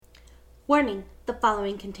Warning, the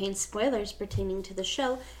following contains spoilers pertaining to the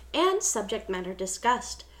show and subject matter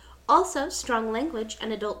discussed. Also, strong language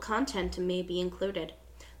and adult content may be included.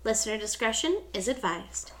 Listener discretion is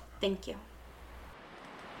advised. Thank you.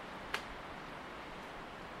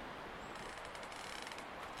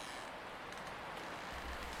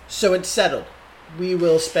 So it's settled. We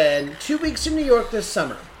will spend 2 weeks in New York this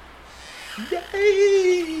summer.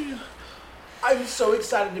 Yay! I'm so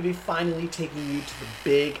excited to be finally taking you to the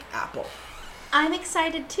Big Apple. I'm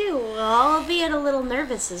excited too, albeit a little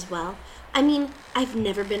nervous as well. I mean, I've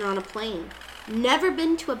never been on a plane. Never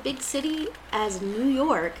been to a big city as New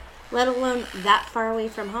York, let alone that far away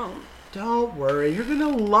from home. Don't worry, you're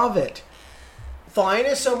gonna love it. Flying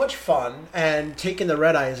is so much fun, and taking the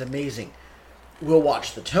red eye is amazing. We'll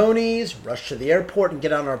watch the Tonys, rush to the airport and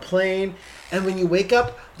get on our plane, and when you wake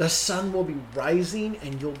up, the sun will be rising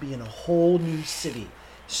and you'll be in a whole new city,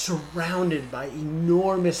 surrounded by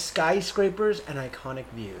enormous skyscrapers and iconic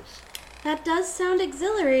views. That does sound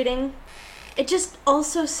exhilarating. It just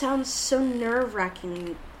also sounds so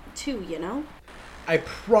nerve-wracking too, you know? I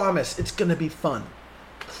promise it's gonna be fun.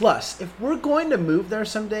 Plus, if we're going to move there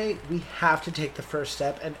someday, we have to take the first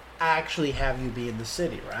step and actually have you be in the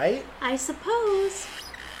city, right? I suppose.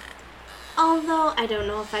 Although, I don't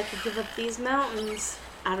know if I could give up these mountains.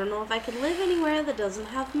 I don't know if I could live anywhere that doesn't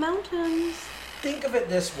have mountains. Think of it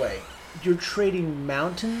this way. You're trading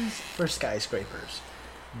mountains for skyscrapers.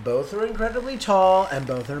 Both are incredibly tall and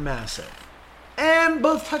both are massive. And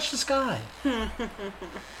both touch the sky.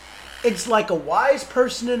 It's like a wise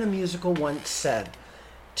person in a musical once said,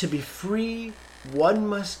 to be free, one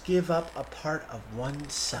must give up a part of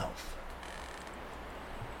oneself.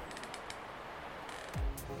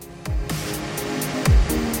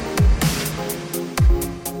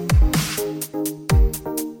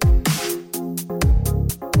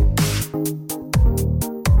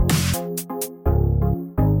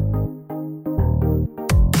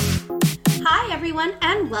 Hi everyone,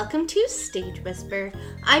 and welcome to Stage Whisper.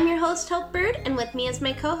 I'm your host, Hope Bird, and with me is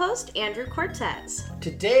my co-host, Andrew Cortez.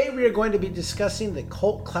 Today we are going to be discussing the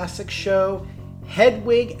cult classic show,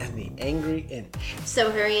 Hedwig and the Angry Inch.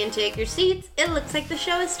 So hurry and take your seats. It looks like the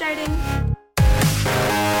show is starting.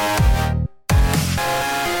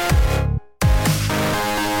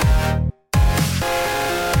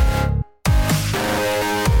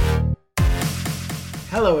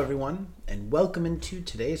 Hello everyone, and welcome into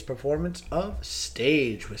today's performance of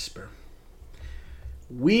Stage Whisper.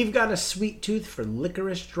 We've got a sweet tooth for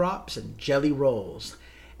licorice drops and jelly rolls.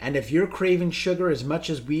 And if you're craving sugar as much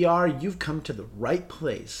as we are, you've come to the right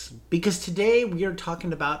place. Because today we are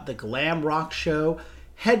talking about the glam rock show,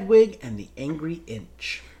 Hedwig and the Angry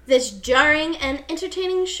Inch. This jarring and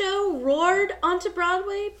entertaining show roared onto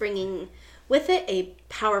Broadway, bringing with it a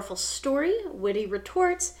powerful story, witty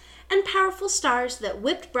retorts, and powerful stars that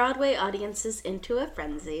whipped Broadway audiences into a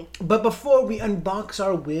frenzy. But before we unbox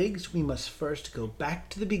our wigs, we must first go back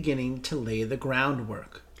to the beginning to lay the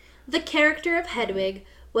groundwork. The character of Hedwig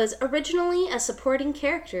was originally a supporting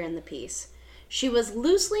character in the piece. She was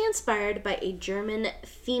loosely inspired by a German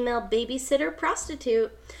female babysitter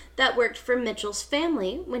prostitute that worked for Mitchell's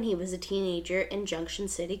family when he was a teenager in Junction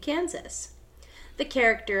City, Kansas. The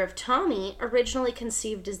character of Tommy, originally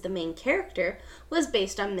conceived as the main character, was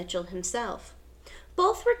based on Mitchell himself.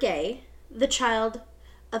 Both were gay, the child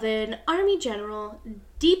of an army general,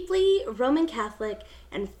 deeply Roman Catholic,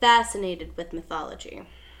 and fascinated with mythology.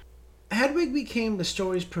 Hedwig became the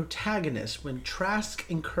story's protagonist when Trask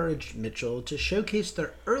encouraged Mitchell to showcase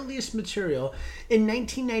their earliest material in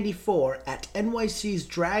 1994 at NYC's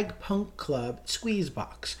drag punk club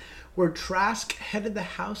Squeezebox, where Trask headed the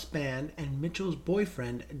house band and Mitchell's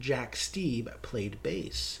boyfriend, Jack Steeb, played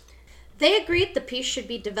bass. They agreed the piece should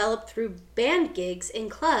be developed through band gigs in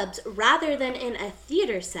clubs rather than in a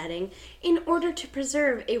theater setting in order to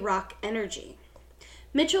preserve a rock energy.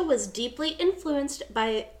 Mitchell was deeply influenced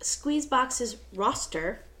by Squeezebox's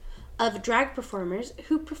roster of drag performers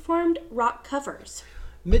who performed rock covers.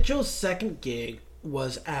 Mitchell's second gig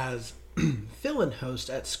was as fill-in host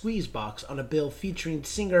at Squeezebox on a bill featuring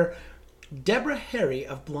singer Deborah Harry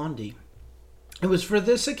of Blondie. It was for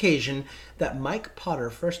this occasion that Mike Potter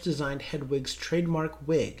first designed Hedwig's trademark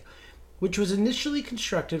wig, which was initially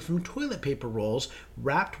constructed from toilet paper rolls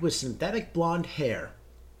wrapped with synthetic blonde hair.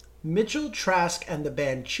 Mitchell, Trask, and the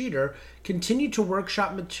band Cheater continued to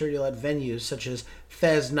workshop material at venues such as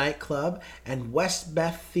Fez Nightclub and West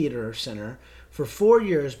Beth Theater Center for 4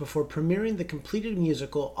 years before premiering the completed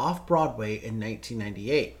musical off-Broadway in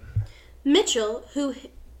 1998. Mitchell, who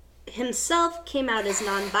himself came out as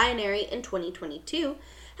non-binary in 2022,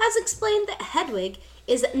 has explained that Hedwig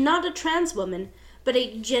is not a trans woman, but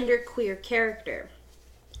a genderqueer character.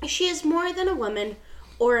 She is more than a woman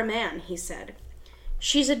or a man, he said.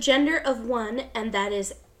 She's a gender of one, and that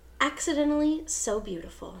is accidentally so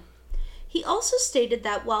beautiful. He also stated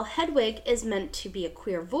that while Hedwig is meant to be a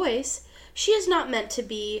queer voice, she is not meant to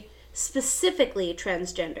be specifically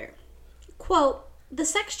transgender. Quote, "The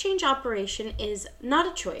sex change operation is not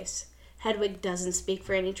a choice. Hedwig doesn't speak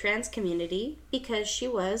for any trans community because she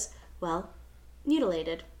was, well,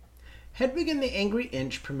 mutilated." Hedwig and the Angry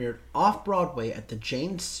Inch premiered off-Broadway at the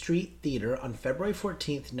Jane Street Theater on February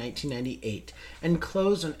 14th, 1998, and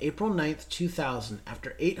closed on April 9th, 2000,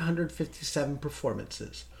 after 857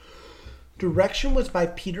 performances. Direction was by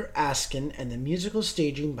Peter Askin and the musical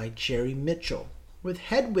staging by Jerry Mitchell, with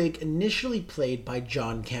Hedwig initially played by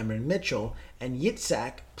John Cameron Mitchell and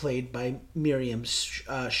Yitzhak played by Miriam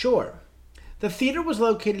Shore. The theater was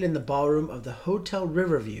located in the ballroom of the Hotel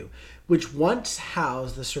Riverview, which once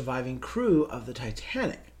housed the surviving crew of the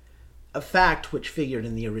Titanic, a fact which figured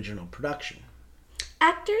in the original production.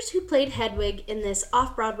 Actors who played Hedwig in this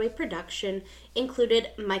off-Broadway production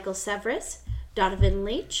included Michael Severus, Donovan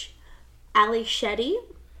Leitch, Ali Shetty,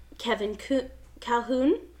 Kevin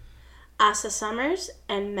Calhoun, Asa Summers,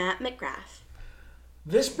 and Matt McGrath.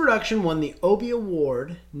 This production won the Obie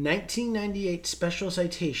Award 1998 Special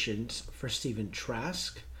Citations for Stephen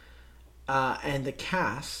Trask and the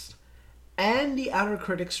cast, and the Outer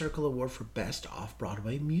Critics Circle Award for Best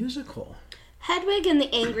Off-Broadway Musical. Hedwig and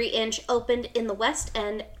the Angry Inch opened in the West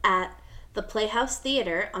End at the Playhouse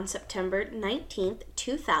Theater on September 19th,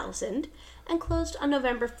 2000, and closed on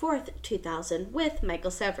November 4th, 2000, with Michael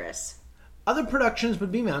Severus. Other productions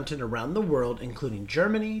would be mounted around the world, including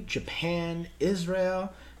Germany, Japan,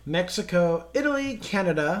 Israel, Mexico, Italy,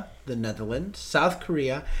 Canada, the Netherlands, South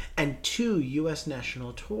Korea, and 2 U.S.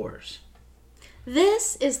 national tours.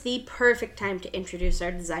 This is the perfect time to introduce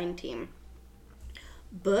our design team.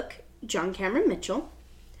 Book, John Cameron Mitchell.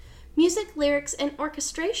 Music, lyrics, and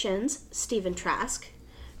orchestrations, Stephen Trask.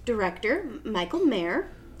 Director, Michael Mayer.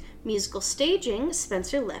 Musical staging,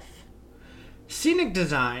 Spencer Liff. Scenic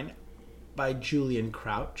design by Julian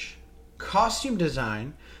Crouch. Costume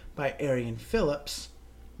design by Arian Phillips.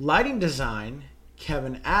 Lighting design,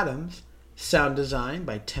 Kevin Adams. Sound design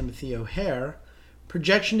by Timothy O'Hare.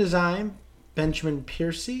 Projection design, Benjamin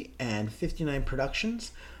Piercy and 59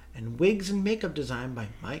 Productions. And wigs and makeup design by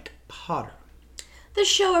Mike Potter. The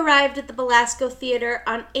show arrived at the Belasco Theater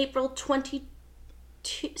on April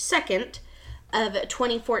 22nd of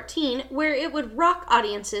 2014, where it would rock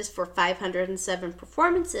audiences for 507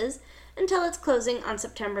 performances until its closing on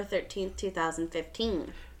September 13th,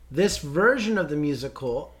 2015. This version of the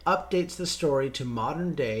musical updates the story to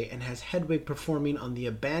modern day and has Hedwig performing on the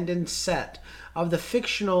abandoned set of the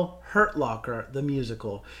fictional Hurt Locker, the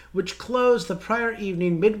musical, which closed the prior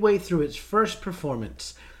evening midway through its first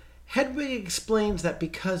performance. Hedwig explains that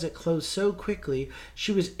because it closed so quickly,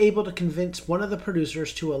 she was able to convince one of the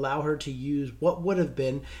producers to allow her to use what would have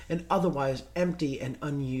been an otherwise empty and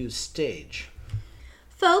unused stage.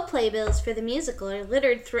 Faux playbills for the musical are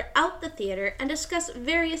littered throughout the theater and discuss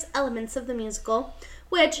various elements of the musical,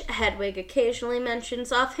 which Hedwig occasionally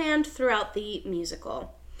mentions offhand throughout the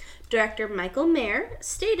musical. Director Michael Mayer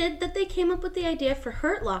stated that they came up with the idea for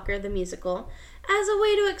Hurt Locker, the musical, as a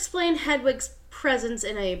way to explain Hedwig's presence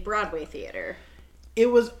in a Broadway theater. It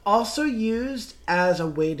was also used as a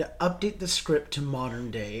way to update the script to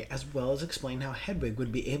modern day, as well as explain how Hedwig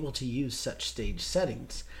would be able to use such stage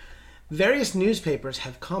settings. Various newspapers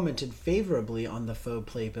have commented favorably on the faux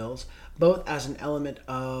playbills, both as an element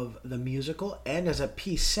of the musical and as a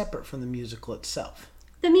piece separate from the musical itself.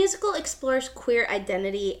 The musical explores queer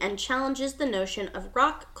identity and challenges the notion of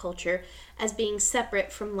rock culture as being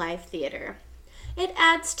separate from live theater. It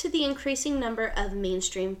adds to the increasing number of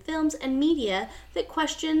mainstream films and media that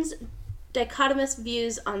questions dichotomous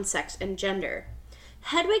views on sex and gender.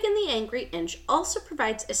 Hedwig and the Angry Inch also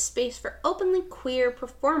provides a space for openly queer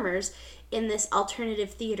performers in this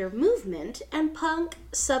alternative theater movement and punk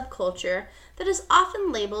subculture that is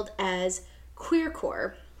often labeled as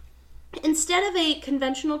queercore. Instead of a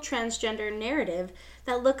conventional transgender narrative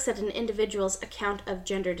that looks at an individual's account of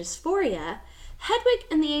gender dysphoria, Hedwig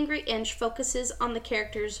and the Angry Inch focuses on the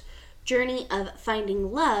character's journey of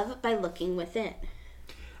finding love by looking within.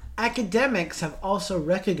 Academics have also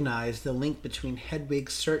recognized the link between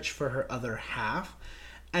Hedwig's search for her other half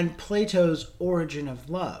and Plato's Origin of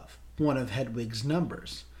Love, one of Hedwig's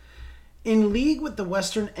numbers. In league with the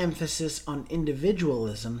Western emphasis on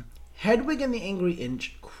individualism, Hedwig and the Angry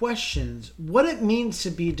Inch questions what it means to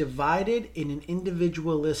be divided in an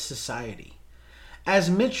individualist society.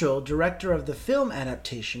 As Mitchell, director of the film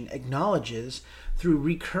adaptation, acknowledges through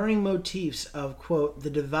recurring motifs of, quote, the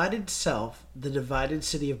divided self, the divided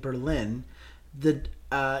city of Berlin, the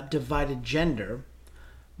divided gender,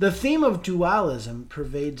 the theme of dualism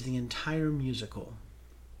pervades the entire musical.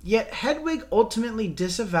 Yet Hedwig ultimately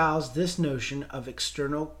disavows this notion of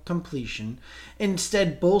external completion,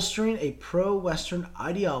 instead bolstering a pro-Western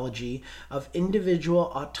ideology of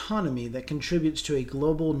individual autonomy that contributes to a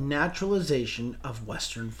global naturalization of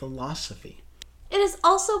Western philosophy. It is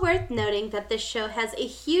also worth noting that this show has a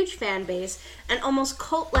huge fan base and almost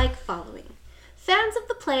cult-like following. Fans of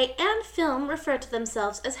the play and film refer to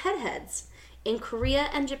themselves as headheads. In Korea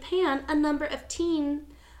and Japan, a number of teen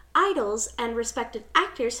idols and respected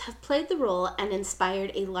actors have played the role and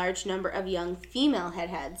inspired a large number of young female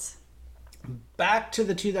headheads. Back to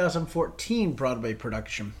the 2014 Broadway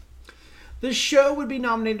production. The show would be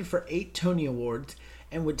nominated for 8 Tony Awards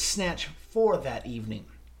and would snatch 4 that evening.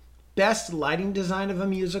 Best Lighting Design of a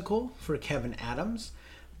Musical for Kevin Adams.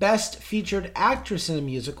 Best Featured Actress in a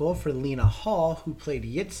Musical for Lena Hall, who played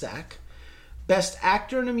Yitzhak. Best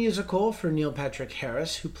Actor in a Musical for Neil Patrick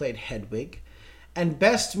Harris, who played Hedwig. And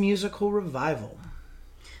Best Musical Revival.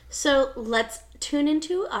 So let's tune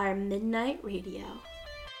into our Midnight Radio.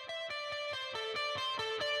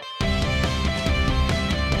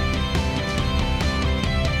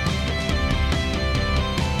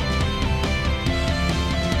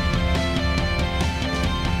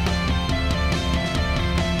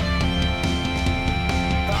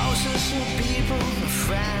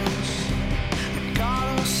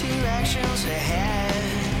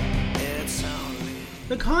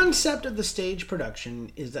 The concept of the stage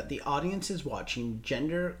production is that the audience is watching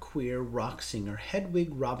gender-queer rock singer Hedwig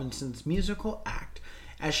Robinson's musical act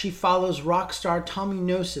as she follows rock star Tommy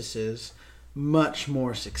Gnosis's much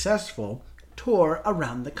more successful tour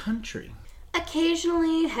around the country.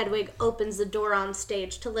 Occasionally, Hedwig opens the door on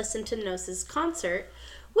stage to listen to Gnosis' concert,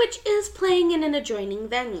 which is playing in an adjoining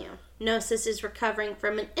venue. Gnosis is recovering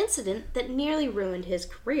from an incident that nearly ruined his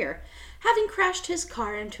career, having crashed his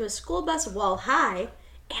car into a school bus wall high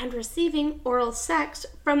and receiving oral sex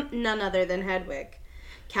from none other than Hedwig.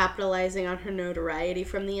 Capitalizing on her notoriety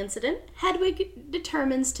from the incident, Hedwig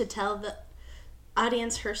determines to tell the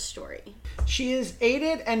audience her story. She is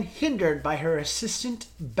aided and hindered by her assistant,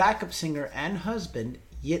 backup singer, and husband,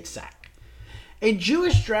 Yitzhak. A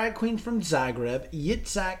Jewish drag queen from Zagreb,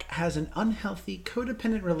 Yitzhak has an unhealthy,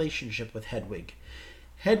 codependent relationship with Hedwig.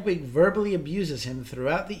 Hedwig verbally abuses him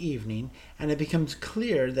throughout the evening, and it becomes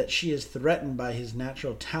clear that she is threatened by his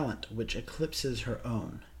natural talent, which eclipses her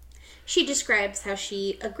own. She describes how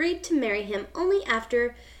she agreed to marry him only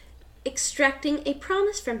after extracting a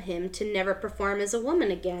promise from him to never perform as a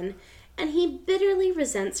woman again, and he bitterly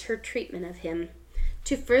resents her treatment of him.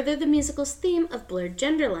 To further the musical's theme of blurred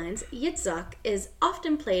gender lines, Yitzhak is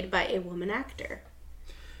often played by a woman actor.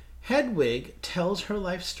 Hedwig tells her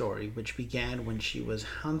life story, which began when she was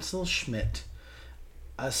Hansel Schmidt,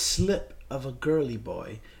 a slip of a girly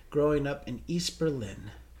boy growing up in East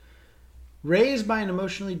Berlin. Raised by an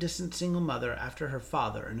emotionally distant single mother after her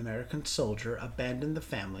father, an American soldier, abandoned the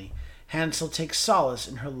family, Hansel takes solace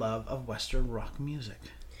in her love of Western rock music.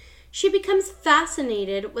 She becomes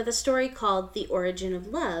fascinated with a story called The Origin of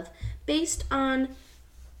Love, based on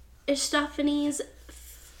Aristophanes'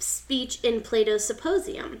 speech in Plato's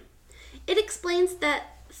Symposium. It explains that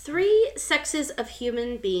 3 sexes of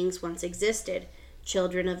human beings once existed: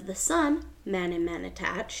 children of the sun, man and man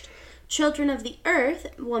attached; children of the earth,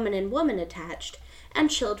 woman and woman attached; and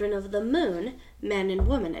children of the moon, man and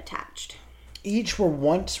woman attached. Each were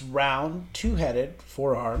once round, 2-headed,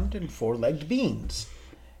 4-armed, and 4-legged beings.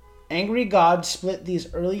 Angry gods split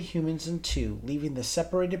these early humans in 2, leaving the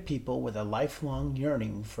separated people with a lifelong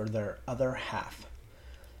yearning for their other half.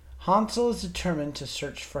 Hansel is determined to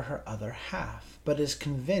search for her other half, but is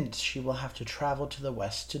convinced she will have to travel to the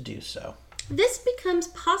west to do so. This becomes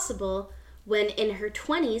possible when, in her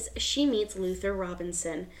 20s, she meets Luther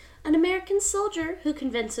Robinson, an American soldier who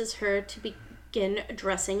convinces her to begin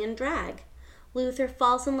dressing in drag. Luther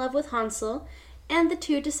falls in love with Hansel, and the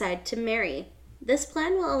two decide to marry. This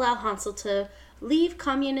plan will allow Hansel to leave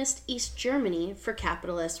communist East Germany for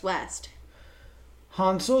capitalist West.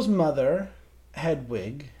 Hansel's mother,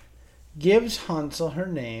 Hedwig, gives Hansel her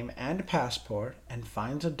name and passport and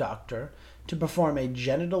finds a doctor to perform a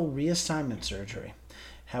genital reassignment surgery.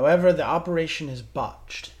 However, the operation is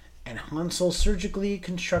botched, and Hansel's surgically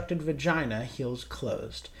constructed vagina heals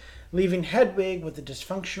closed, leaving Hedwig with a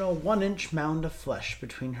dysfunctional 1-inch mound of flesh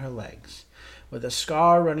between her legs, with a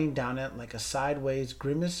scar running down it like a sideways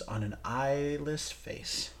grimace on an eyeless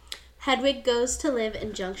face. Hedwig goes to live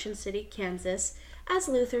in Junction City, Kansas, as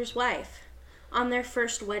Luther's wife. On their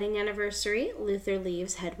first wedding anniversary, Luther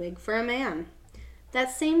leaves Hedwig for a man.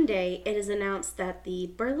 That same day, it is announced that the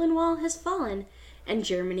Berlin Wall has fallen and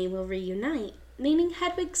Germany will reunite, meaning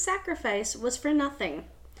Hedwig's sacrifice was for nothing.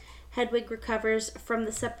 Hedwig recovers from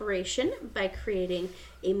the separation by creating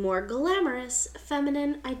a more glamorous,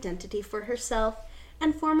 feminine identity for herself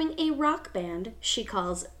and forming a rock band she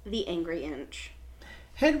calls the Angry Inch.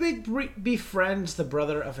 Hedwig befriends the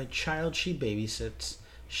brother of a child she babysits,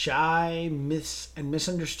 shy, and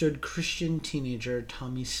misunderstood Christian teenager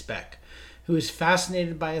Tommy Speck, who is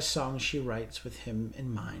fascinated by a song she writes with him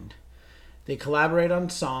in mind. They collaborate on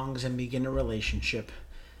songs and begin a relationship.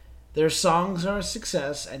 Their songs are a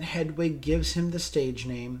success, and Hedwig gives him the stage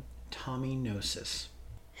name Tommy Gnosis.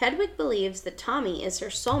 Hedwig believes that Tommy is her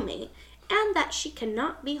soulmate and that she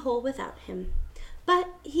cannot be whole without him. But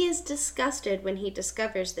he is disgusted when he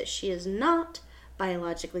discovers that she is not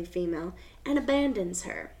biologically female and abandons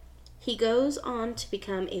her. He goes on to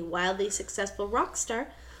become a wildly successful rock star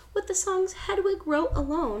with the songs Hedwig wrote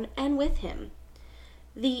alone and with him.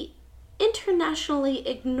 The internationally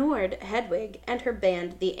ignored Hedwig and her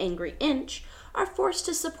band, the Angry Inch, are forced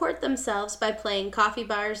to support themselves by playing coffee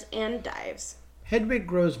bars and dives. Hedwig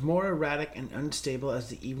grows more erratic and unstable as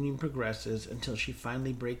the evening progresses until she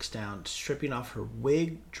finally breaks down, stripping off her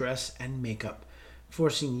wig, dress, and makeup,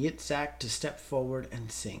 forcing Yitzhak to step forward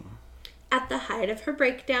and sing. At the height of her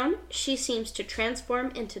breakdown, she seems to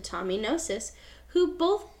transform into Tommy Gnosis, who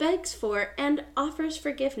both begs for and offers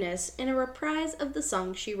forgiveness in a reprise of the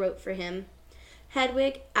song she wrote for him.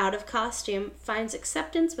 Hedwig, out of costume, finds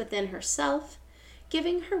acceptance within herself,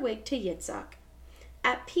 giving her wig to Yitzhak.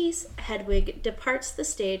 At peace, Hedwig departs the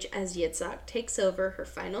stage as Yitzhak takes over her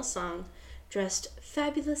final song, dressed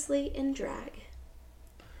fabulously in drag.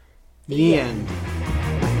 The end.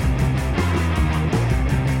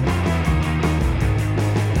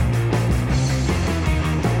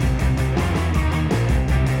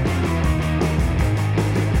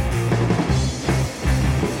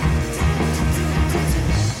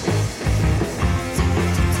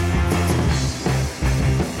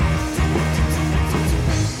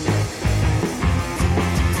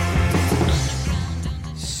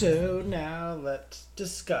 So now let's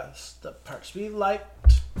discuss the parts we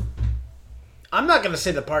liked. I'm not going to say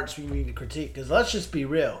the parts we need to critique, because let's just be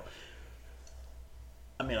real.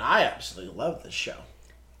 I mean, I absolutely love this show.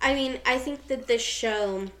 I mean, I think that this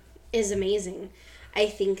show is amazing. I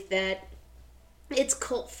think that its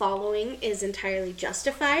cult following is entirely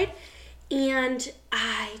justified. And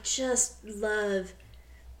I just love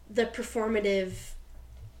the performative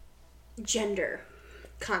gender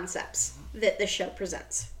concepts that the show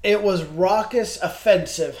presents. It was raucous,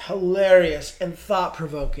 offensive, hilarious, and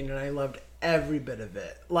thought-provoking, and I loved every bit of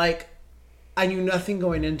it. Like, I knew nothing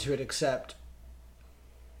going into it except,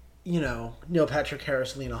 Neil Patrick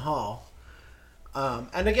Harris, Lena Hall.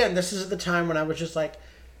 And again, this is at the time when I was just like,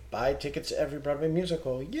 buy tickets to every Broadway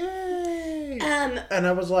musical. Yay! And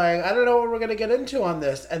I was like, I don't know what we're going to get into on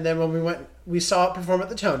this. And then when we saw it perform at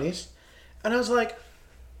the Tonys, and I was like,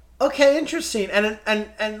 okay, interesting.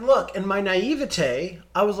 And look, in my naivete,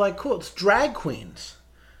 I was like, cool, it's drag queens.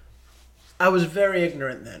 I was very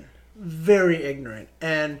ignorant then. Very ignorant.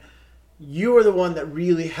 And you were the one that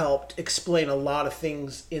really helped explain a lot of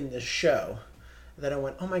things in this show. That I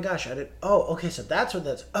went, oh my gosh, okay, so that's what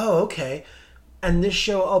that's, okay. And this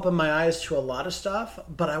show opened my eyes to a lot of stuff,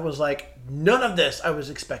 but I was like, none of this I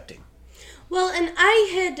was expecting. Well, and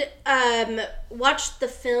I had watched the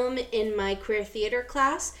film in my queer theater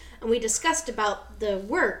class, and we discussed about the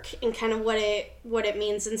work and kind of what it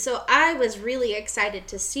means. And so I was really excited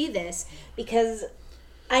to see this because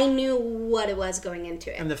I knew what it was going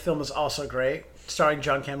into it. And the film is also great, starring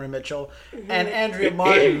John Cameron Mitchell and Andrea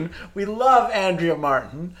Martin. We love Andrea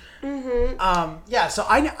Martin. Mm-hmm. So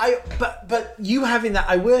but you having that,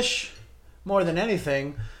 I wish more than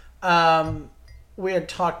anything. We had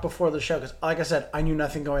talked before the show because, like I said, I knew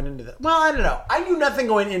nothing going into this. Well, I don't know. I knew nothing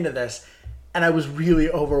going into this, and I was really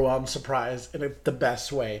overwhelmed, surprised in the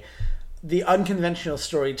best way. The unconventional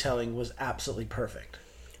storytelling was absolutely perfect.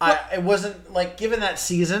 It wasn't, like, given that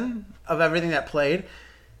season of everything that played,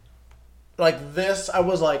 like this, I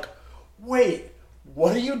was like, wait,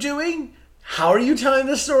 what are you doing? How are you telling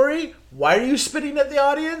this story? Why are you spitting at the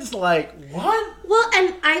audience? Like, what? Well,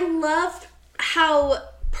 and I loved how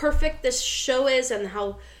perfect this show is and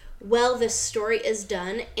how well this story is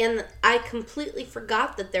done, and I completely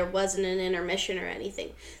forgot that there wasn't an intermission or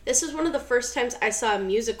anything. This is one of the first times I saw a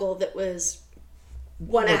musical that was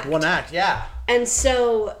one act. One act, yeah. And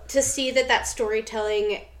so to see that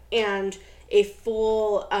storytelling and a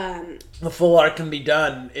full the full art can be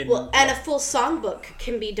done in and a full songbook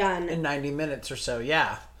can be done in 90 minutes or so.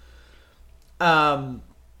 Yeah.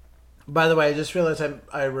 By the way, I just realized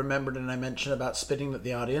I remembered and I mentioned about spitting at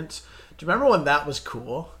the audience. Do you remember when that was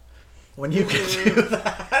cool? When you could do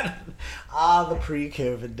that? The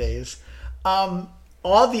pre-COVID days.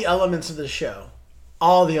 All the elements of the show,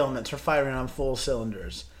 all the elements were firing on full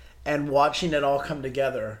cylinders. And watching it all come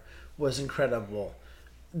together was incredible.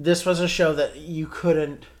 This was a show that you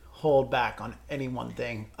couldn't hold back on any one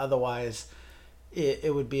thing. Otherwise,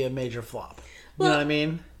 it would be a major flop. You know what I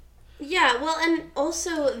mean? Yeah, well, and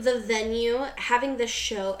also the venue, having the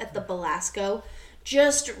show at the Belasco,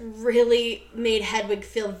 just really made Hedwig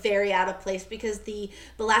feel very out of place because the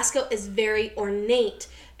Belasco is very ornate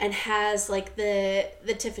and has like the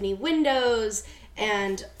Tiffany windows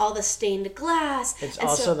and all the stained glass. It's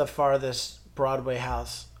also the farthest Broadway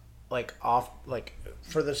house,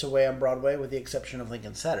 furthest away on Broadway, with the exception of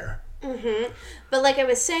Lincoln Center. Mm-hmm. But like I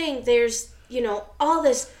was saying, there's, all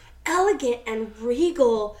this elegant and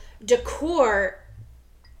regal decor,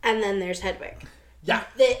 and then there's Hedwig. Yeah.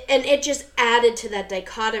 And it just added to that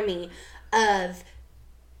dichotomy of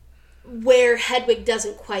where Hedwig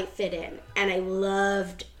doesn't quite fit in. And I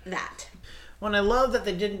loved that. Well, and I love that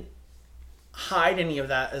they didn't hide any of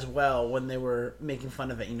that as well when they were making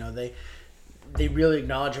fun of it. They really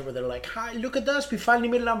acknowledge it where they're like, hi, look at us. We finally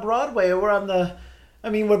made it on Broadway.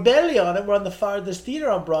 We're barely on it. We're on the farthest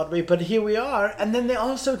theater on Broadway, but here we are. And then they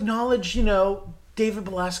also acknowledge, David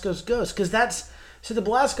Belasco's ghost. Because the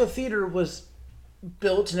Belasco Theater was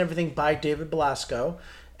built and everything by David Belasco.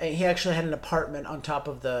 And he actually had an apartment on top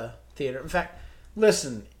of the theater. In fact,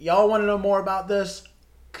 listen, y'all want to know more about this?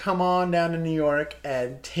 Come on down to New York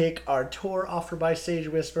and take our tour offered by Sage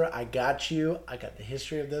Whisper. I got you. I got the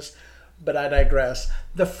history of this. But I digress.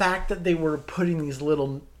 The fact that they were putting these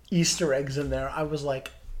little Easter eggs in there, I was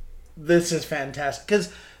like, this is fantastic.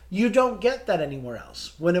 Because you don't get that anywhere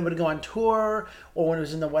else. When it would go on tour or when it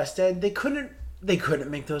was in the West End, they couldn't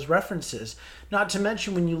make those references. Not to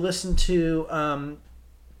mention when you listen to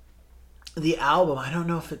the album, I don't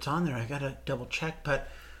know if it's on there. I gotta double check, but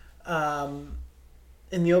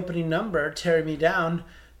in the opening number, "Tear Me Down,"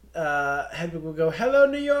 Hedwig would go, "Hello,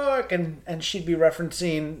 New York," and she'd be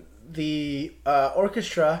referencing the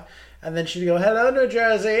orchestra, and then she'd go, "Hello, New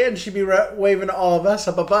Jersey," and she'd be waving to all of us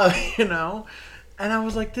up above, And I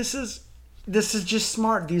was like, this is just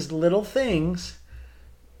smart. These little things,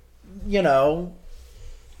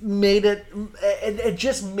 made it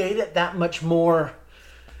just made it that much more.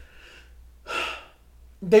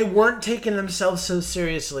 They weren't taking themselves so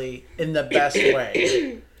seriously in the best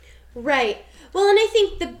way. Right. Well, and I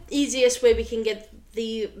think the easiest way we can get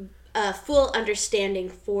the full understanding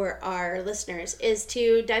for our listeners is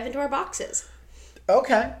to dive into our boxes.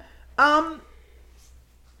 Okay.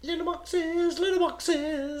 Little boxes, little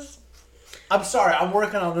boxes. I'm sorry, I'm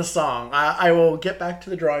working on this song. I will get back to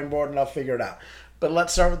the drawing board and I'll figure it out. But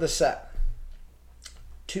let's start with the set.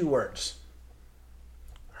 2 words.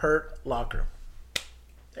 Hurt Locker.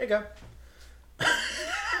 There you go.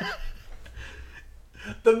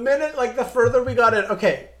 The minute, the further we got in.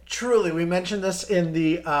 Okay, truly, we mentioned this in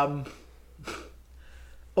the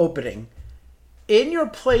opening. In your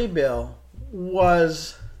playbill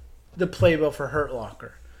was the playbill for Hurt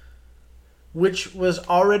Locker, which was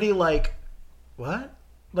already like, what?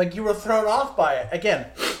 Like you were thrown off by it. Again,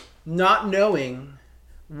 not knowing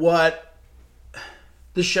what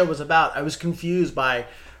the show was about. I was confused by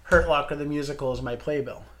Hurt Locker the musical as my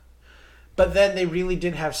playbill. But then they really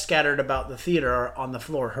did have scattered about the theater on the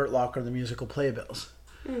floor Hurt Locker the musical playbills.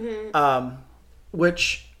 Mm-hmm.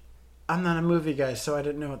 Which, I'm not a movie guy, so I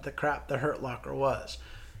didn't know what the crap the Hurt Locker was.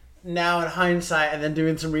 Now in hindsight and then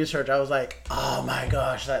doing some research, I was like, oh my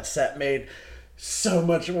gosh, that set made so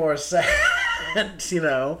much more sense,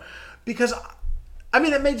 because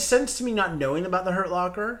it made sense to me not knowing about the Hurt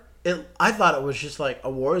Locker. I thought it was just like a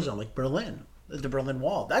war zone, like Berlin, the Berlin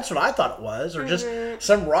Wall. That's what I thought it was, or just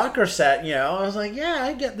some rocker set, I was like, yeah,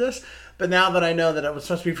 I get this. But now that I know that it was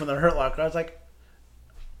supposed to be from the Hurt Locker, I was like,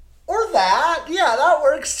 or that, yeah, that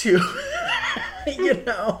works too.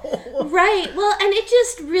 Right. Well, and it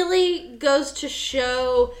just really goes to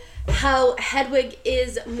show how Hedwig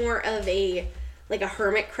is more of a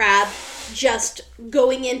hermit crab, just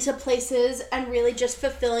going into places and really just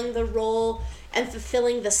fulfilling the role and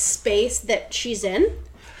fulfilling the space that she's in.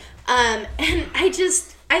 And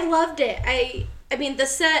I loved it. I mean, the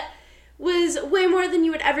set was way more than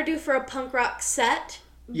you would ever do for a punk rock set.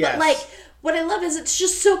 Yes. But what I love is it's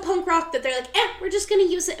just so punk rock that they're like, we're just going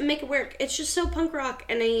to use it and make it work. It's just so punk rock.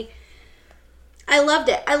 And I I loved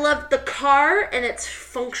it. I loved the car and its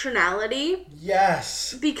functionality.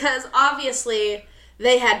 Yes. Because obviously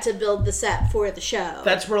they had to build the set for the show.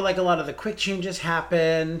 That's where like a lot of the quick changes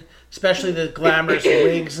happen, especially the glamorous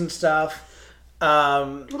wigs and stuff.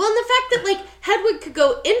 Well, and the fact that like Hedwig could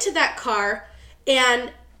go into that car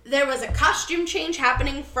and there was a costume change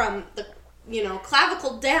happening from the,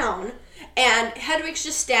 clavicle down, and Hedwig's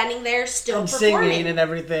just standing there still performing. Singing and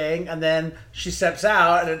everything, and then she steps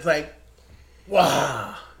out and it's like,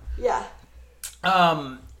 wow. Yeah.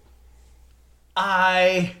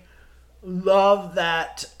 I love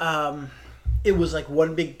that it was like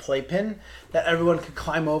one big playpen that everyone could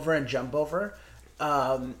climb over and jump over.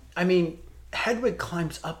 Hedwig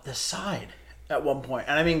climbs up the side at one point,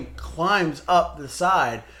 and climbs up the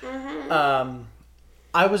side. Mm-hmm.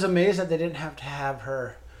 I was amazed that they didn't have to have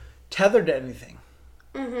her tethered to anything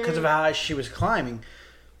because of how she was climbing,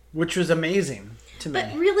 which was amazing to me.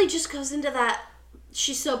 But really just goes into that,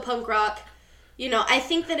 she's so punk rock. I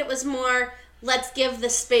think that it was more, let's give the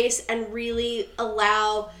space and really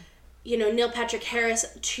allow, Neil Patrick Harris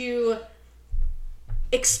to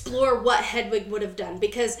explore what Hedwig would have done.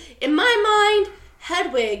 Because in my mind,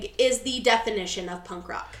 Hedwig is the definition of punk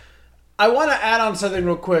rock. I want to add on something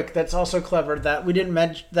real quick that's also clever that we didn't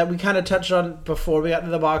mention, that we kind of touched on before we got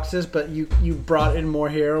into the boxes, but you brought in more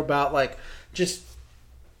here about like just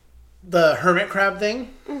the hermit crab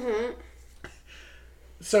thing. Mm-hmm.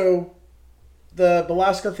 So the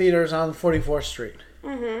Belasco Theater is on 44th Street.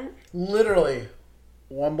 Mm-hmm. Literally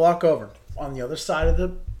one block over on the other side of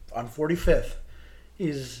on 45th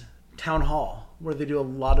is Town Hall, where they do a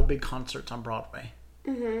lot of big concerts on Broadway.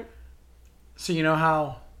 Mm-hmm. So you know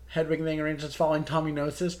how Hedwig being arranged as following Tommy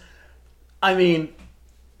Gnosis?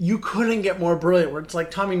 You couldn't get more brilliant, where it's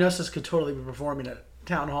like Tommy Gnosis could totally be performing at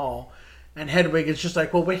Town Hall, and Hedwig is just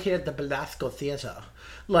like, well, we're here at the Belasco Theater.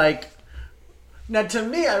 Like, now to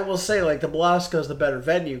me, I will say, like, the Belasco is the better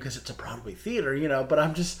venue because it's a Broadway theater, but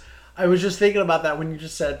I was just thinking about that when you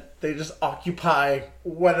just said they just occupy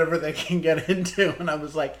whatever they can get into, and I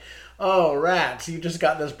was like, oh, rats, you just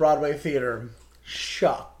got this Broadway theater.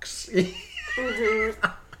 Shucks. Mm-hmm.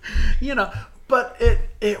 But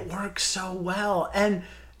it works so well. And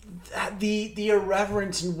the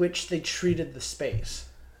irreverence in which they treated the space,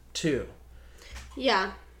 too.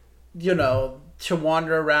 Yeah. To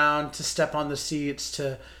wander around, to step on the seats,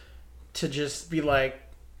 to just be like,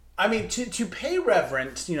 to pay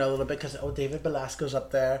reverence, a little bit, because, David Belasco's up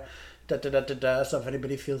there, da-da-da-da-da, so if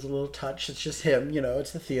anybody feels a little touch, it's just him,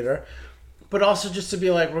 it's the theater. But also just to be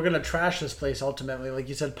like, we're going to trash this place ultimately, like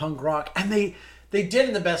you said, punk rock. And they did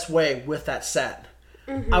in the best way with that set.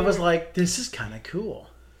 Mm-hmm. I was like, this is kind of cool.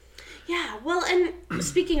 Yeah, well, and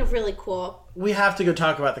speaking of really cool... We have to go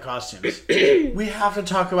talk about the costumes. We have to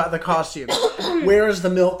talk about the costumes. Where is the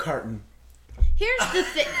milk carton?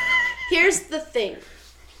 Here's the thing.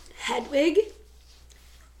 Hedwig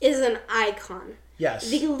is an icon. Yes.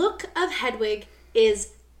 The look of Hedwig is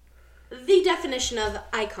the definition of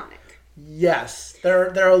iconic. Yes.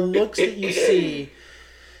 There are looks that you see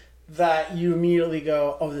that you immediately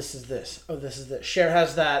go, oh, this is this. Oh, this is this. Cher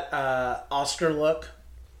has that Oscar look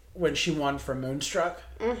when she won for Moonstruck.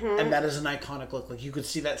 Mm-hmm. And that is an iconic look. Like, you could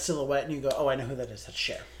see that silhouette and you go, oh, I know who that is. That's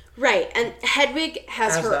Cher. Right. And Hedwig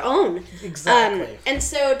has her own. Exactly. And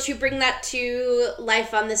so to bring that to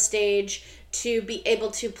life on the stage, to be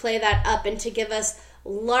able to play that up and to give us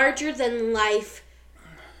larger than life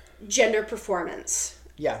gender performance.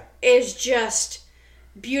 Yeah. Is just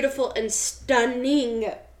beautiful and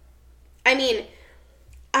stunning.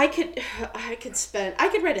 I could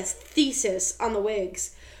write a thesis on the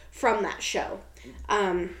wigs from that show.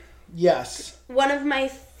 Yes. One of my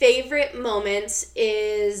favorite moments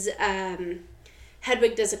is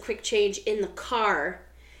Hedwig does a quick change in the car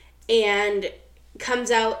and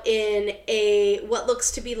comes out in what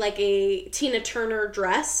looks to be like a Tina Turner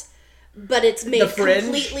dress, but it's made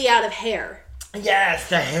completely out of hair. Yes,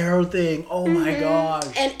 the hair thing. Oh my gosh.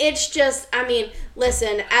 And it's just,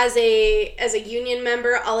 listen, as a union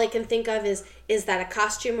member, all I can think of is that a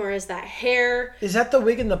costume or is that hair? Is that the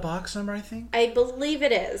Wig in the Box number, I think? I believe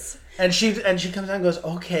it is. And she comes out and goes,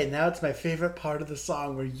 okay, now it's my favorite part of the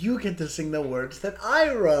song where you get to sing the words that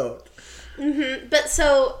I wrote. Mm-hmm. But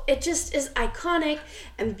so it just is iconic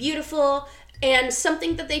and beautiful. And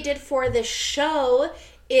something that they did for this show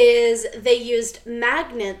is they used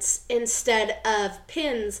magnets instead of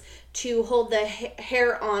pins to hold the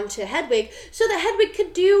hair on to Hedwig so that Hedwig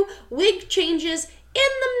could do wig changes in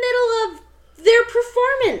the middle of their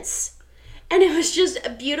performance. And it was just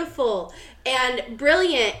beautiful and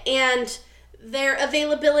brilliant, and their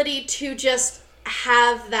availability to just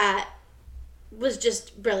have that was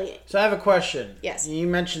just brilliant. So I have a question. Yes. You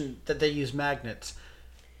mentioned that they use magnets.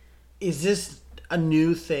 Is this a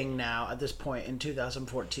new thing now at this point in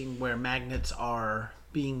 2014 where magnets are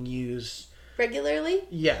being used Regularly?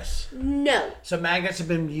 Yes. No. So magnets have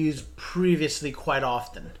been used previously quite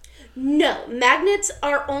often. No. Magnets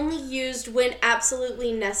are only used when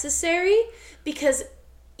absolutely necessary, because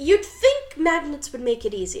you'd think magnets would make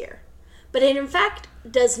it easier. But it in fact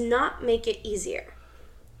does not make it easier.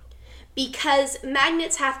 Because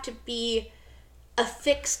magnets have to be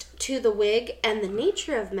affixed to the wig, and the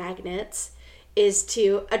nature of magnets is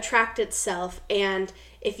to attract itself, and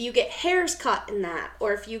if you get hairs caught in that,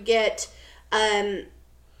 or if you get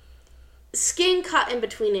skin caught in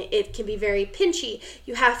between it, it can be very pinchy.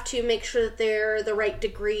 You have to make sure that they're the right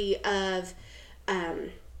degree of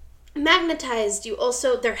magnetized.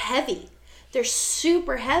 They're heavy. They're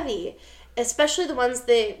super heavy, especially the ones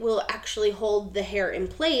that will actually hold the hair in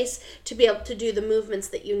place to be able to do the movements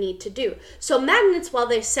that you need to do. So magnets, while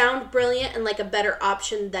they sound brilliant and like a better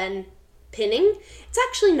option than pinning, it's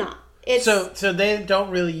actually not. So they don't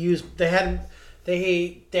really use, they haven't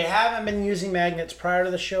been using magnets prior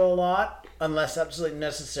to the show a lot, unless absolutely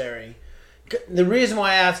necessary. The reason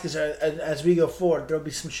why I ask is as we go forward, there'll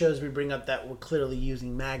be some shows we bring up that we're clearly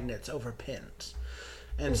using magnets over pins.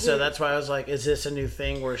 And so that's why I was like, is this a new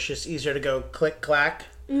thing where it's just easier to go click, clack?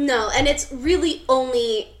 No, and it's really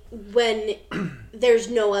only when there's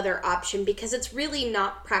no other option, because it's really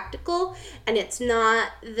not practical, and it's not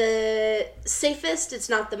the safest, it's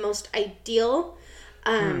not the most ideal.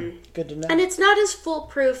 Good to know. And it's not as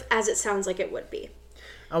foolproof as it sounds like it would be.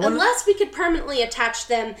 Unless we could permanently attach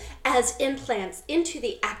them as implants into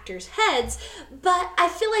the actors' heads, but I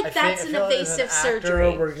feel like that's an invasive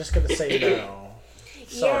surgery. We're just going to say no.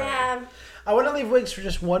 Sorry. Yeah. I want to leave wigs for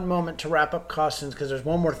just one moment to wrap up costumes, because there's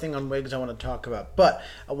one more thing on wigs I want to talk about. But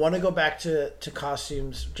I want to go back to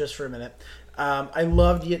costumes just for a minute. I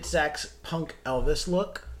loved Yitzhak's punk Elvis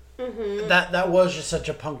look. Mm-hmm. That was just such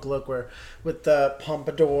a punk look, where with the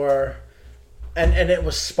pompadour, and it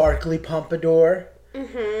was sparkly pompadour,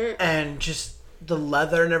 and just the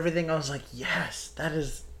leather and everything. I was like, yes, that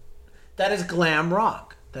is glam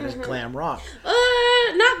rock. That is glam rock.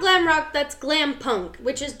 Not glam rock, that's glam punk,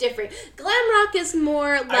 which is different. Glam rock is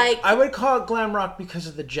more like... I would call it glam rock because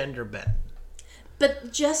of the gender bent.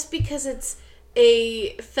 But just because it's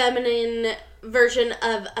a feminine version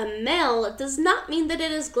of a male does not mean that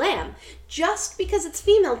it is glam. Just because it's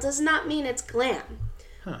female does not mean it's glam.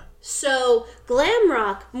 Huh. So glam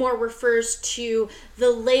rock more refers to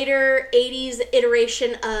the later 80s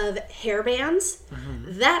iteration of hair bands.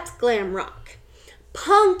 That's glam rock.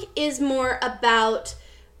 Punk is more about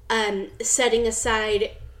setting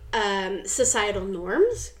aside societal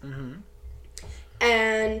norms.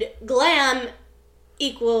 And glam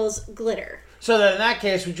equals glitter. So then in that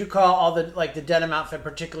case, would you call all the denim outfit,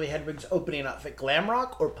 particularly Hedwig's opening outfit, glam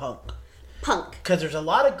rock or punk? Punk. Because there's a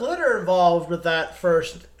lot of glitter involved with that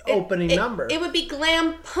first opening number. It would be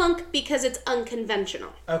glam punk because it's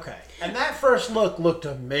unconventional. Okay. And that first look looked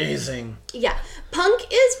amazing. Yeah. Punk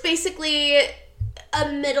is basically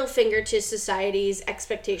a middle finger to society's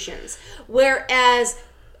expectations, whereas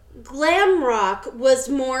glam rock was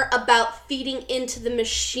more about feeding into the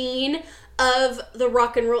machine of the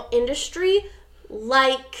rock and roll industry,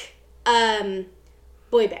 like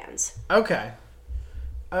boy bands. Okay,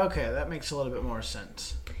 that makes a little bit more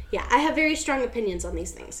sense. Yeah, I have very strong opinions on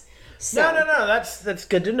these things. So. No, that's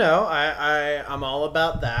good to know. I'm all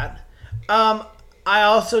about that. I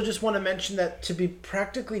also just want to mention that to be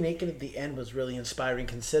practically naked at the end was really inspiring,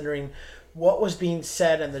 considering what was being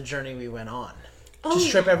said and the journey we went on. To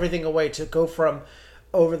strip everything away, to go from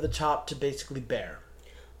over the top to basically bare.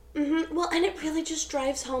 Well, and it really just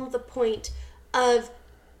drives home the point of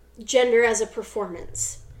gender as a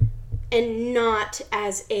performance, and not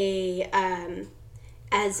as a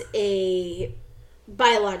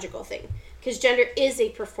biological thing. Because gender is a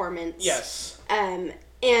performance. Yes.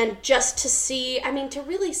 And just to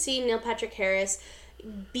really see Neil Patrick Harris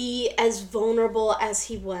be as vulnerable as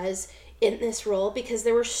he was in this role, because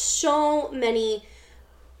there were so many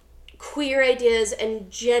queer ideas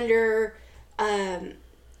and gender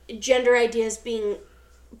ideas being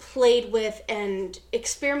played with and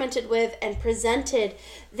experimented with and presented,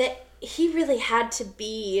 that he really had to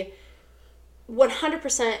be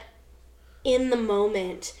 100% in the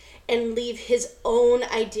moment and leave his own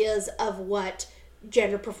ideas of what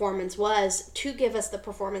gender performance was to give us the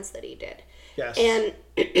performance that he did. Yes. And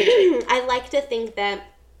I like to think that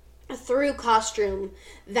through costume,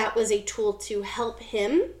 that was a tool to help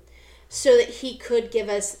him so that he could give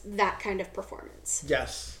us that kind of performance.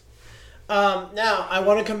 Yes. Now, I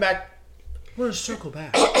want to come back We're going to circle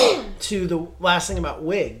back to the last thing about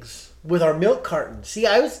wigs with our milk cartons. See,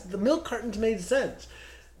 the milk cartons made sense.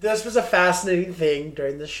 This was a fascinating thing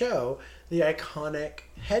during the show. The iconic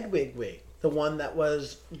Hedwig wig. The one that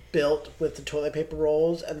was built with the toilet paper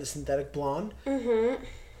rolls and the synthetic blonde. Mm-hmm.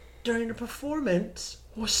 During the performance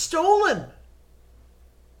was stolen.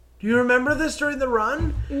 Do you remember this during the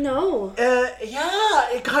run? No. Yeah,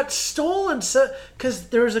 it got stolen. So, because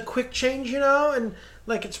there was a quick change, and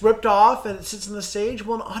like it's ripped off and it sits on the stage.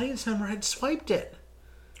 Well, an audience member had swiped it.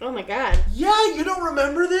 Oh my god. Yeah, you don't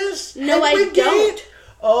remember this? No, I don't.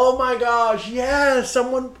 Oh my gosh, yeah.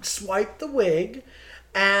 Someone swiped the wig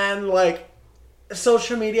and like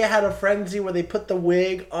social media had a frenzy where they put the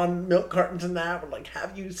wig on milk cartons and that. Were like,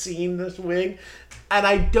 have you seen this wig? And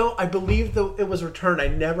I believe it was returned. I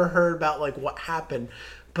never heard about like what happened,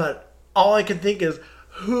 but all I can think is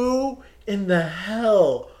who in the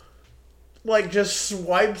hell like just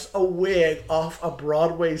swipes a wig off a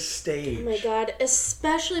Broadway stage? Oh my god,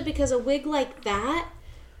 especially because a wig like that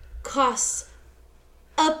costs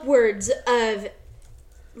upwards of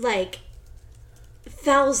like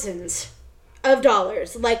thousands of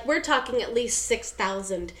dollars. Like we're talking at least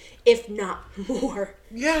 $6,000 if not more.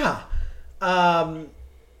 Yeah.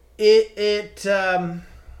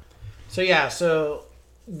 So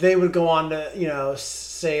they would go on to,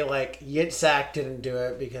 say like Yitzhak didn't do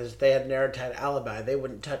it because they had an airtight alibi. They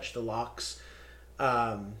wouldn't touch the locks.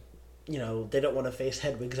 They don't want to face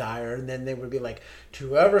Hedwig's ire. And then they would be like, to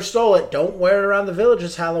whoever stole it, don't wear it around the village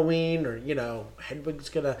this Halloween. Or, Hedwig's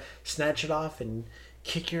going to snatch it off and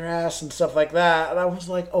kick your ass and stuff like that. And I was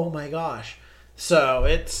like, oh my gosh. So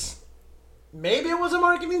maybe it was a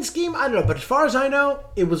marketing scheme. I don't know. But as far as I know,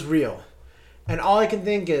 it was real. And all I can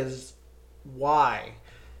think is, why?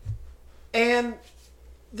 And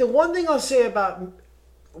the one thing I'll say about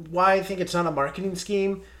why I think it's not a marketing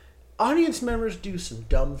scheme, audience members do some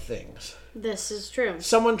dumb things. This is true.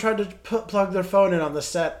 Someone tried to plug their phone in on the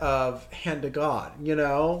set of Hand to God,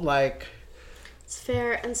 like... It's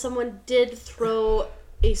fair. And someone did throw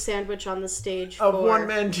a sandwich on the stage of One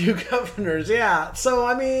Man, Two Governors, yeah. So,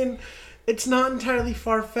 I mean, it's not entirely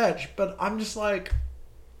far-fetched, but I'm just like,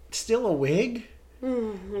 still a wig?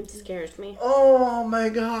 It scares me. Oh my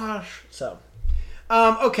gosh. So,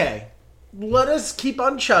 okay. Let us keep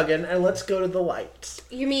on chugging and let's go to the lights.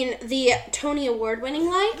 You mean the Tony Award-winning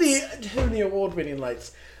lights? The Tony Award-winning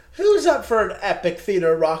lights. Who's up for an epic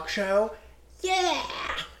theater rock show? Yeah!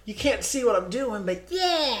 You can't see what I'm doing, but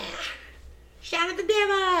yeah! Shout at the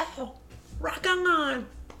devil! Rock on!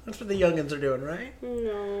 That's what the youngins are doing, right?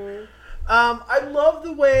 No. I love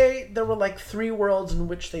the way there were like 3 worlds in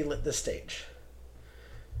which they lit the stage.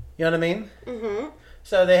 You know what I mean? Mm-hmm.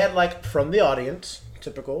 So they had like from the audience,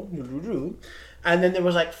 typical, and then there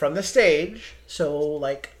was like from the stage, so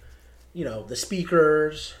like, the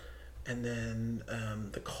speakers, and then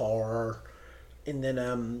the car, and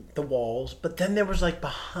then the walls, but then there was like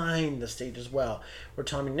behind the stage as well, where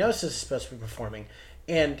Tommy Gnosis is supposed to be performing,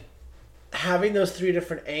 and having those 3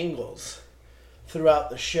 different angles throughout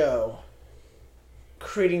the show,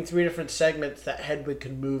 creating 3 different segments that Hedwig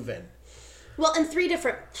could move in. Well, and 3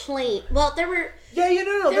 different planes. Well, there were... Yeah,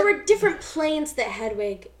 There were different planes that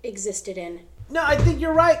Hedwig existed in. No, I think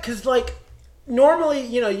you're right, because, like, normally,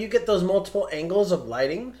 you get those multiple angles of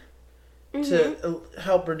lighting to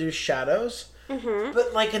help reduce shadows. Mm-hmm.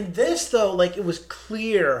 But, like, in this, though, like, it was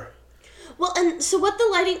clear. Well, and so what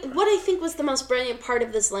I think was the most brilliant part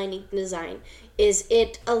of this lighting design is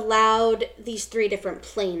it allowed these 3 different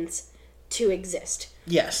planes to exist.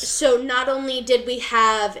 Yes. So not only did we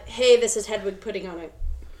have, hey, this is Hedwig putting on a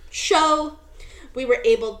show, we were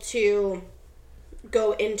able to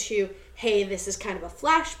go into, hey, this is kind of a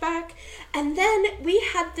flashback, and then we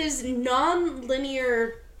had this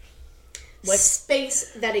non-linear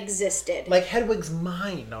space that existed. Like Hedwig's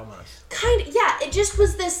mind, almost. Yeah, it just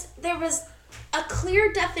was this, there was a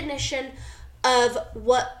clear definition of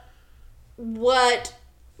what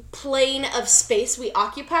plane of space we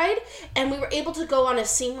occupied, and we were able to go on a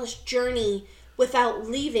seamless journey without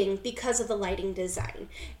leaving because of the lighting design.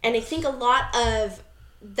 And I think a lot of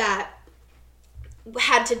that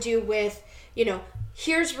had to do with,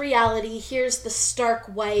 here's reality, here's the stark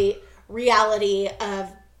white reality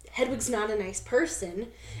of Hedwig's not a nice person,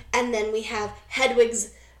 and then we have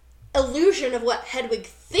Hedwig's illusion of what Hedwig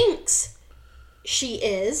thinks she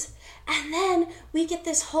is, and then we get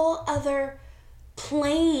this whole other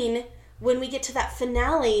plane when we get to that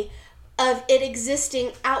finale of it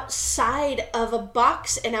existing outside of a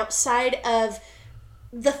box and outside of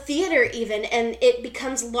the theater even, and it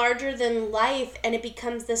becomes larger than life, and it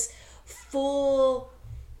becomes this full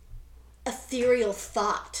ethereal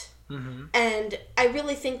thought. And I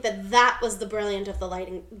really think that was the brilliance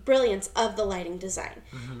of the lighting design,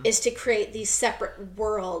 is to create these separate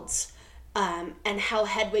worlds, and how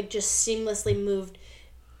Hedwig just seamlessly moved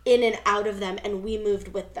in and out of them, and we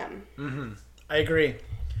moved with them. I agree.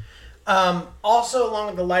 Also, along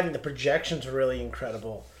with the lighting, the projections were really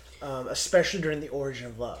incredible, especially during the Origin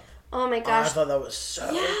of Love. Oh my gosh. I thought that was so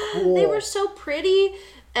cool. They were so pretty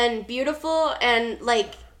and beautiful, and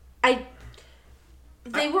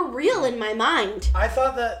they were real in my mind. I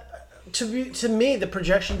thought that, to me, the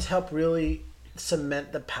projections helped really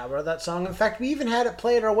cement the power of that song. In fact, we even had it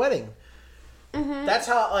play at our wedding. That's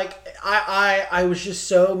how, I was just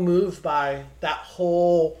so moved by that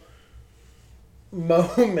whole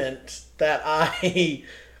moment that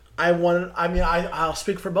wanted. I mean, I'll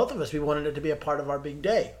speak for both of us. We wanted it to be a part of our big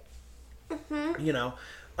day. You know,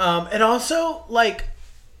 it also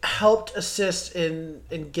helped assist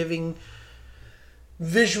in giving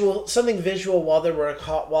something visual while there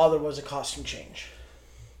was a costume change.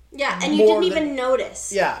 Yeah, and you didn't even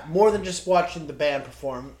notice. Yeah, more than just watching the band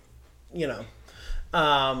perform. You know.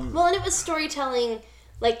 Well, and it was storytelling.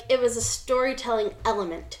 It was a storytelling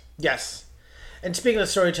element. Yes. And speaking of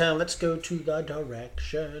storytelling, let's go to the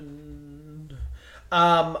direction.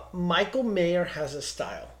 Michael Mayer has a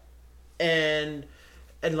style. And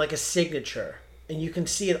a signature. And you can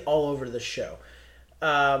see it all over the show.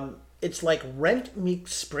 It's like Rent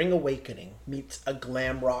meets Spring Awakening meets a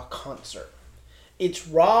glam rock concert. It's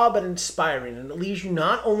raw but inspiring, and it leaves you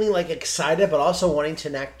not only excited but also wanting to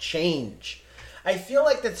enact change. I feel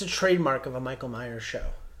like that's a trademark of a Michael Myers show.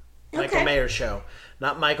 Michael Mayer show,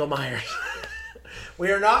 not Michael Myers.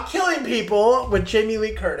 We are not killing people with Jamie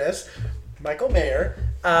Lee Curtis. Michael Mayer.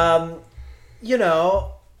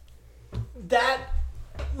 That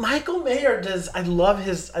Michael Mayer does. I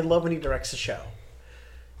love when he directs a show.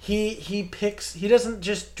 He doesn't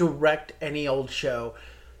just direct any old show.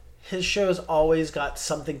 His show's always got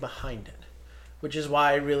something behind it, which is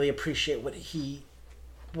why I really appreciate what he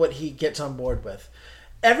gets on board with.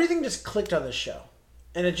 Everything just clicked on this show,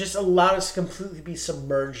 and it just allowed us to completely be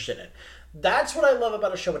submerged in it. That's what I love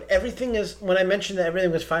about a show. When I mentioned that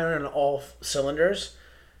everything was firing on all cylinders,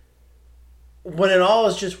 when it all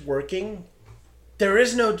is just working, there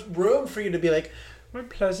is no room for you to be like, my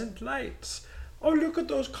pleasant lights. Oh, look at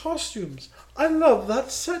those costumes. I love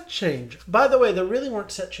that set change. By the way, there really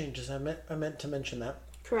weren't set changes. I meant to mention that.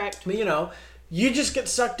 Correct. But, you just get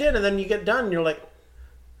sucked in and then you get done and you're like,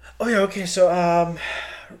 oh, yeah, okay, so, I'm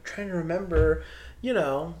trying to remember,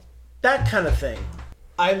 that kind of thing.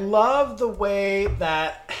 I love the way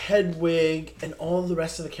that Hedwig and all the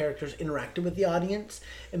rest of the characters interacted with the audience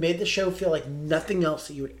and made the show feel like nothing else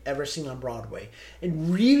that you had ever seen on Broadway.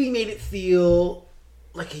 And really made it feel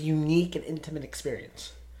like a unique and intimate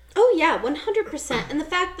experience. Oh yeah, 100%. And the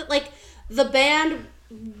fact that the band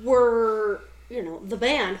were, the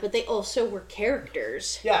band, but they also were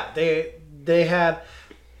characters. Yeah, they had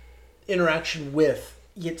interaction with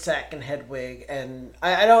Yitzhak and Hedwig, and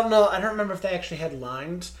I don't know, I don't remember if they actually had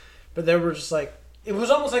lines, but they were just it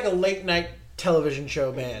was almost like a late night television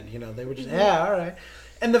show band, they were just, yeah, all right.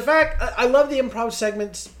 And the fact, I love the improv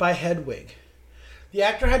segments by Hedwig. The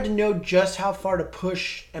actor had to know just how far to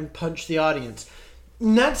push and punch the audience.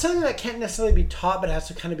 Not something that can't necessarily be taught, but has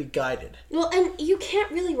to kind of be guided. Well, and you can't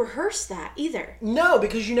really rehearse that either. No,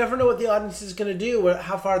 because you never know what the audience is going to do, or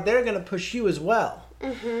how far they're going to push you as well.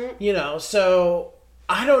 So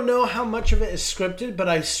I don't know how much of it is scripted, but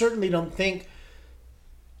I certainly don't think...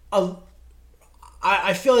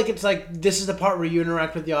 I feel like it's this is the part where you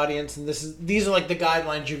interact with the audience, and these are the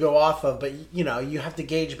guidelines you go off of, but you have to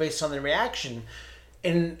gauge based on their reaction.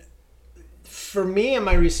 And for me, in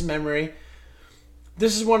my recent memory,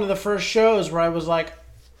 this is one of the first shows where I was like,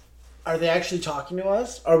 are they actually talking to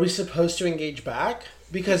us? Are we supposed to engage back?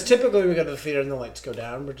 Because typically we go to the theater and the lights go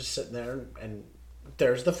down. We're just sitting there and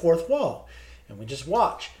there's the fourth wall. And we just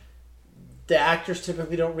watch. The actors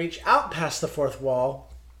typically don't reach out past the fourth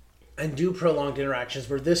wall and do prolonged interactions,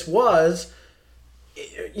 where this was...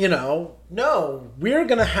 no, we're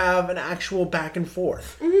going to have an actual back and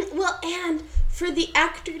forth. Mm-hmm. Well, and for the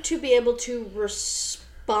actor to be able to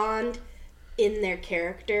respond in their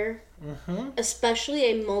character, especially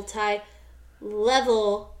a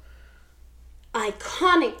multi-level,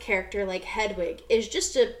 iconic character like Hedwig, is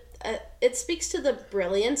just it speaks to the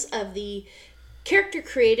brilliance of the character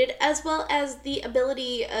created, as well as the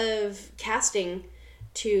ability of casting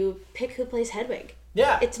to pick who plays Hedwig.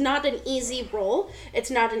 Yeah. It's not an easy role. It's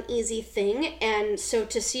not an easy thing. And so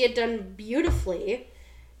to see it done beautifully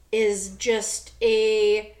is just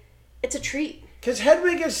it's a treat. Because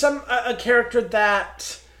Hedwig is a character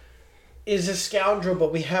that is a scoundrel,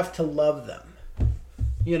 but we have to love them.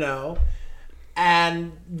 You know?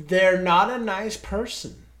 And they're not a nice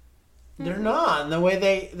person. They're not. And the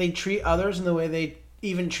way they treat others and the way they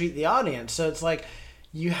even treat the audience. So it's like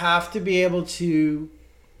you have to be able to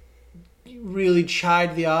really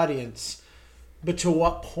chide the audience. But to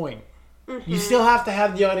what point? You still have to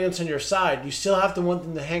have the audience on your side. You still have to want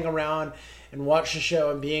them to hang around and watch the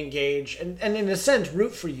show and be engaged. And in a sense,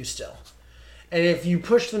 root for you still. And if you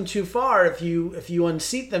push them too far, if you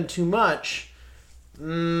unseat them too much,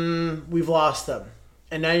 we've lost them.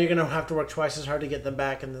 And now you're going to have to work twice as hard to get them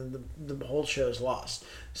back, and then the whole show is lost.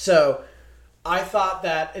 So I thought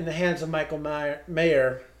that in the hands of Michael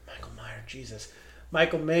Mayer,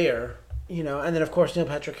 you know, and then of course Neil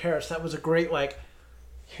Patrick Harris, that was a great, like,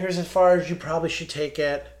 here's as far as you probably should take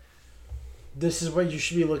it. This is what you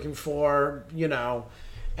should be looking for, you know.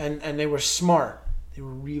 And they were smart. They were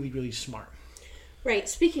really, really smart. Right.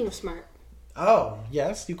 Speaking of smart. Oh,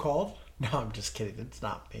 yes, you called? No, I'm just kidding. It's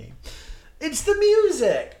not me. It's the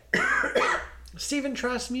music. Stephen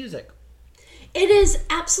Trust's music. It is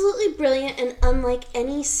absolutely brilliant and unlike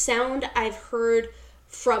any sound I've heard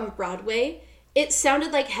from Broadway. It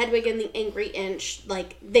sounded like Hedwig and the Angry Inch.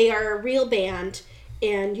 Like, they are a real band,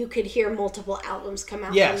 and you could hear multiple albums come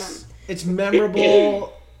out from them. It's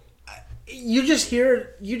memorable. You just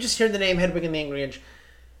hear the name Hedwig and the Angry Inch,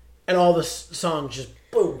 and all the songs just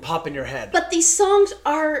boom pop in your head. But these songs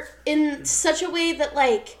are in such a way that,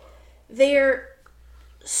 like, they're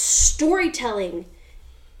storytelling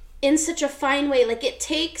in such a fine way. Like, it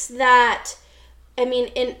takes that, I mean,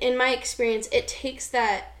 in my experience, it takes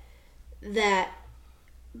that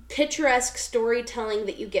picturesque storytelling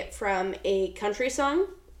that you get from a country song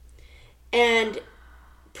and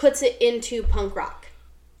puts it into punk rock.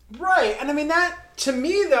 Right. And I mean, that, to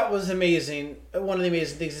me, that was amazing. One of the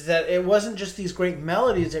amazing things is that it wasn't just these great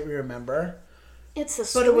melodies that we remember. It's the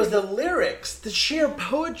story. But it was the lyrics, the sheer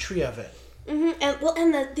poetry of it. And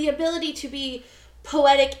the ability to be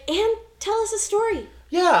poetic and tell us a story.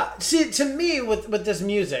 Yeah. See, to me, with this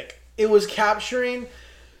music, it was capturing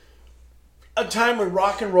a time when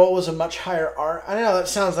rock and roll was a much higher art. I know that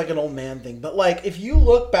sounds like an old man thing, but, like, if you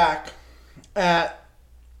look back at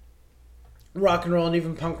rock and roll and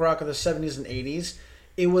even punk rock of the 70s and 80s,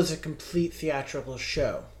 it was a complete theatrical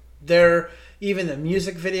show. Even the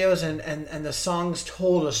music videos and the songs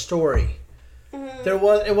told a story.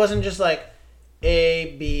 Mm-hmm. It wasn't just like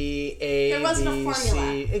A, B, A, there wasn't B, a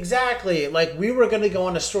formula. C. Exactly. Like, we were going to go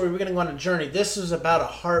on a story. We were going to go on a journey. This was about a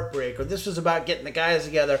heartbreak, or this was about getting the guys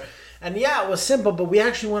together. And yeah, it was simple, but we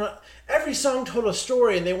actually every song told a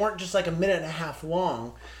story, and they weren't just like a minute and a half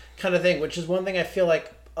long kind of thing, which is one thing I feel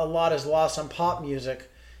like a lot is lost on pop music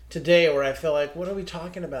today, where I feel like, what are we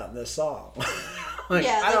talking about in this song?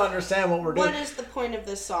 I don't understand what we're doing. What is the point of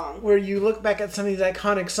this song? Where you look back at some of these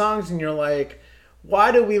iconic songs and you're like,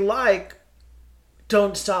 why do we like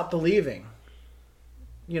Don't Stop Believing?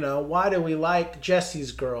 You know, why do we like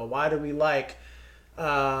Jesse's Girl? Why do we like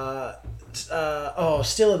Still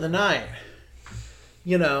of the Night?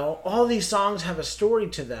 You know, all these songs have a story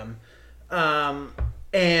to them.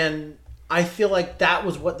 And I feel like that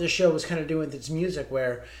was what this show was kind of doing with its music,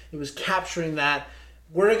 where it was capturing that.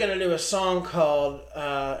 We're going to do a song called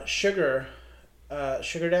Sugar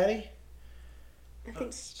Daddy? I think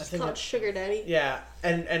it's called Sugar Daddy. Yeah,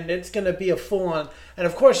 and it's going to be a full-on, and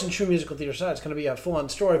of course in true musical theater style, it's going to be a full-on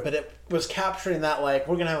story, but it was capturing that, like,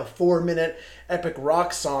 we're going to have a 4-minute epic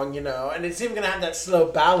rock song, you know, and it's even going to have that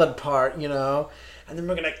slow ballad part, you know, and then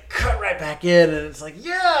we're going to cut right back in, and it's like,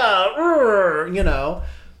 yeah, you know.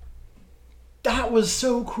 That was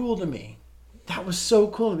so cool to me. That was so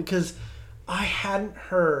cool because I hadn't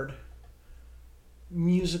heard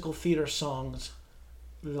musical theater songs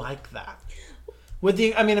like that.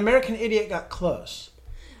 American Idiot got close.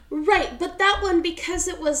 Right, but that one, because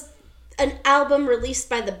it was an album released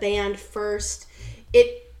by the band first,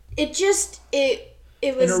 it was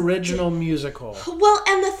an original musical. Well,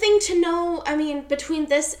 and the thing to know, I mean, between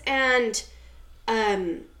this and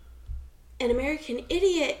An American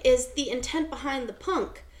Idiot is the intent behind the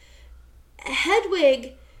punk.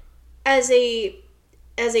 Hedwig, as a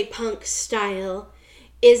punk style,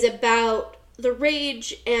 is about the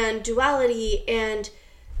rage and duality and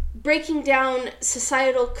breaking down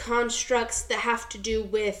societal constructs that have to do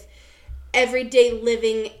with everyday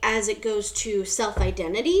living as it goes to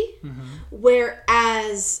self-identity. Mm-hmm.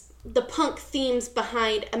 Whereas the punk themes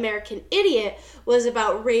behind American Idiot was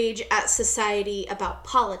about rage at society, about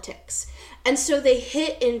politics. And so they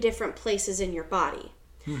hit in different places in your body.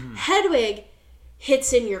 Mm-hmm. Hedwig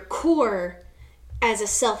hits in your core as a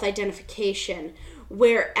self-identification,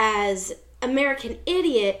 whereas American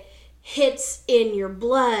Idiot hits in your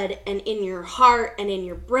blood and in your heart and in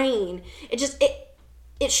your brain.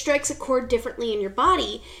 It strikes a chord differently in your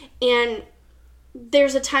body, and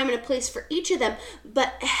there's a time and a place for each of them.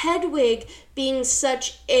 But Hedwig being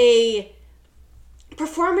such a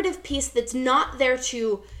performative piece that's not there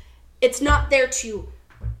to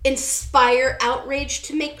inspire outrage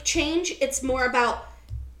to make change. It's more about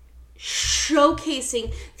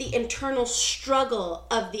showcasing the internal struggle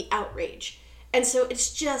of the outrage. And so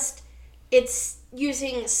it's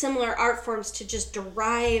using similar art forms to just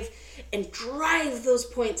drive those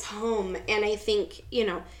points home. And I think,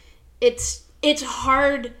 it's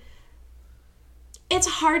hard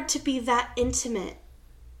to be that intimate,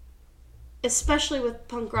 especially with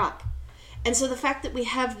punk rock. And so the fact that we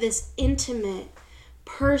have this intimate,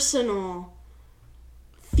 personal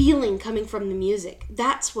feeling coming from the music,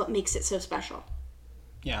 that's what makes it so special.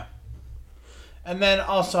 Yeah. And then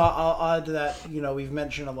also, I'll add to that, we've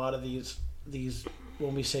mentioned a lot of these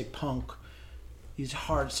when we say punk, these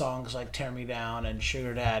hard songs like Tear Me Down and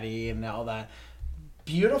Sugar Daddy and all that.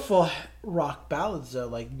 Beautiful rock ballads, though,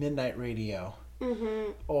 like Midnight Radio.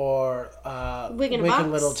 Mm-hmm. Or Wicked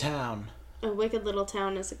Little Town. Oh, Wicked Little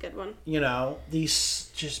Town is a good one. These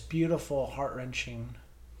just beautiful, heart-wrenching.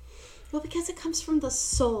 Well, because it comes from the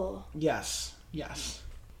soul. Yes.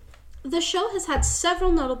 The show has had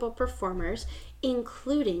several notable performers,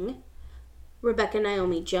 including Rebecca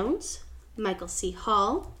Naomi Jones, Michael C.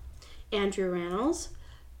 Hall, Andrew Rannells,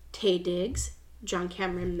 Taye Diggs, John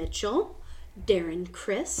Cameron Mitchell, Darren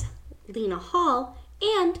Criss, Lena Hall,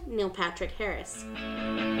 and Neil Patrick Harris.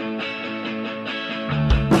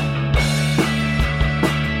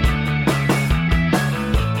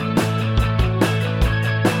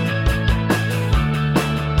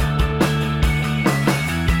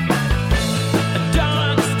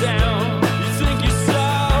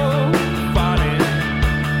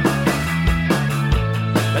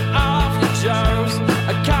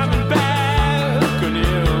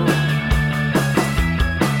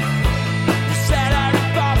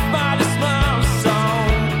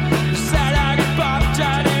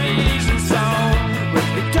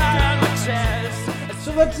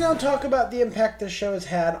 Let's now talk about the impact the show has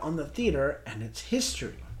had on the theater and its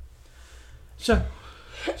history. So,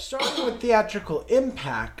 starting with theatrical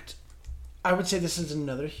impact, I would say this is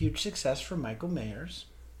another huge success for Michael Mayers.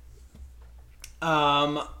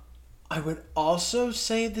 I would also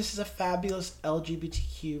say this is a fabulous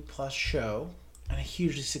LGBTQ plus show and a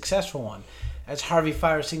hugely successful one. As Harvey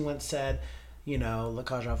Fierstein once said, Le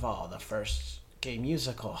Cage aux Folles, the first gay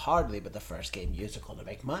musical, hardly, but the first gay musical to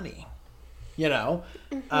make money.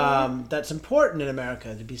 That's important in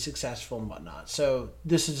America to be successful and whatnot. So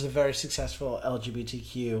this is a very successful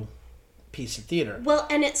LGBTQ piece of theater. Well,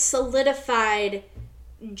 and it solidified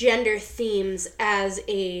gender themes as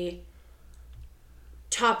a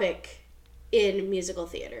topic in musical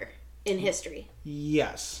theater in history.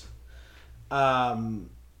 Yes. And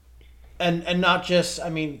not just,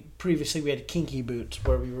 previously we had Kinky Boots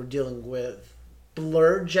where we were dealing with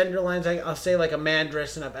blurred gender lines. I'll say like a man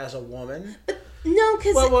dressing up as a woman. But no,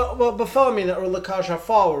 because well, before or Le Cage aux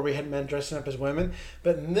Folles where we had men dressing up as women,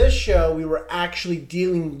 but in this show we were actually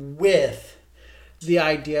dealing with the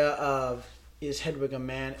idea of, is Hedwig a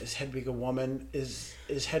man? Is Hedwig a woman? Is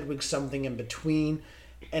Hedwig something in between?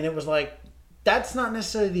 And it was like, that's not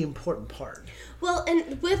necessarily the important part. Well,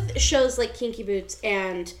 and with shows like Kinky Boots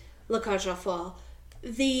and Le Cage aux Folles,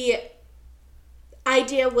 the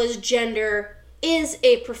idea was gender is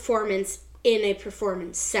a performance in a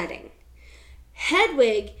performance setting.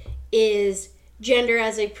 Hedwig is gender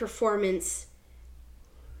as a performance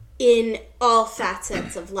in all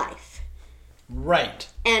facets of life. Right.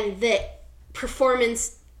 And that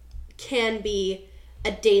performance can be a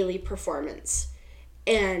daily performance.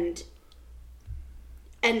 And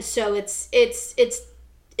so it's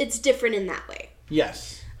different in that way.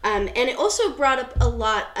 Yes. And it also brought up a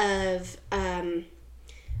lot of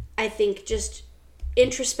I think just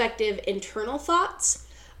introspective internal thoughts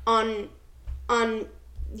on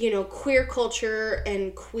queer culture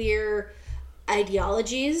and queer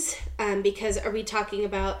ideologies, because are we talking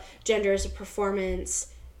about gender as a performance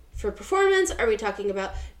for performance? Are we talking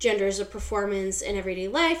about gender as a performance in everyday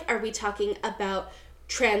life? Are we talking about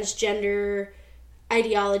transgender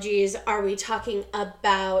ideologies? Are we talking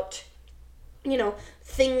about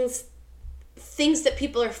things that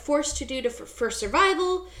people are forced to do for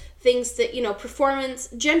survival? Things that,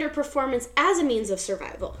 gender performance as a means of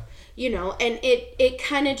survival, and it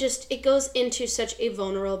kind of it goes into such a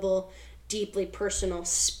vulnerable, deeply personal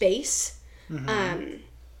space. Mm-hmm.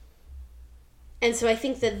 And so I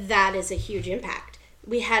think that is a huge impact.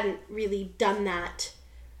 We hadn't really done that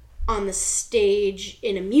on the stage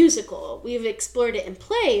in a musical. We've explored it in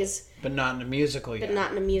plays, but not in a musical yet. But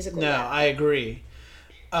not in a musical No, yet. I agree.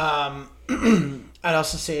 I'd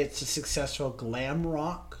also say it's a successful glam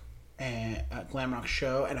rock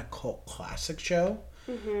show and a cult classic show.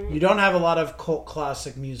 Mm-hmm. You don't have a lot of cult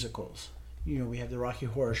classic musicals. You know, we have the Rocky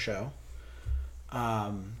Horror Show.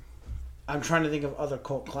 I'm trying to think of other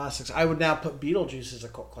cult classics. I would now put Beetlejuice as a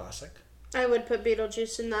cult classic. I would put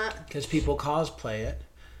Beetlejuice in that. Because people cosplay it.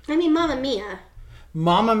 I mean, Mamma Mia.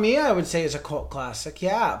 Mamma Mia, I would say, is a cult classic.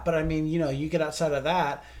 Yeah, but I mean, you know, you get outside of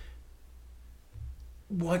that.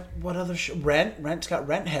 What other show? Rent's got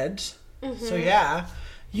Rent heads. Mm-hmm. So yeah,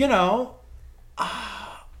 you know,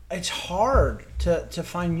 it's hard to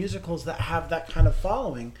find musicals that have that kind of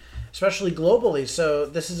following, especially globally. So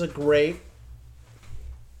this is a great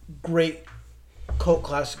cult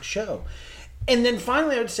classic show. And then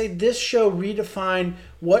finally, I would say this show redefined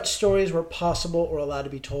what stories were possible or allowed to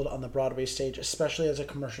be told on the Broadway stage, especially as a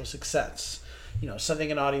commercial success. You know,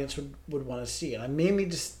 something an audience would want to see. And I mainly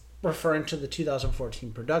just referring to the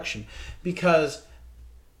 2014 production, because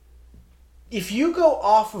if you go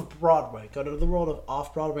off of Broadway, go to the world of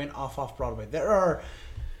off-Broadway and off-Broadway, there are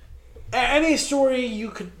any story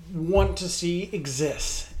you could want to see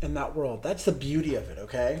exists in that world. That's the beauty of it,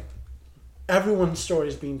 okay? Everyone's story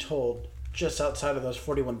is being told just outside of those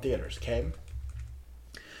 41 theaters, okay?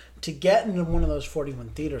 To get into one of those 41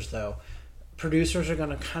 theaters, though, producers are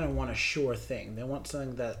going to kind of want a sure thing. They want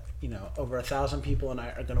something that, you know, over 1,000 people and I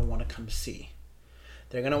are going to want to come see.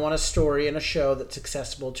 They're going to want a story and a show that's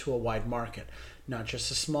accessible to a wide market, not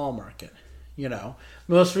just a small market. You know,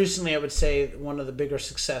 most recently, I would say one of the bigger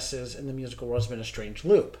successes in the musical world has been A Strange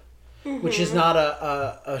Loop, mm-hmm. which is not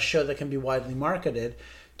a show that can be widely marketed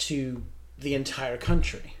to the entire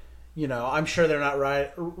country. You know, I'm sure they're not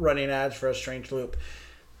running ads for A Strange Loop,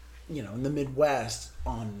 you know, in the Midwest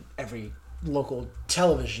on every local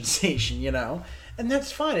television station, you know, and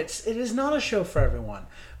that's fine. It is not a show for everyone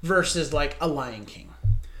versus like a Lion King.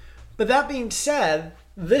 But that being said,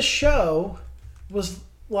 this show was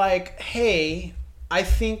like, hey, I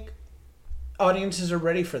think audiences are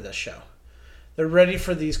ready for this show. They're ready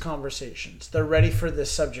for these conversations. They're ready for this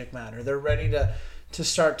subject matter. They're ready to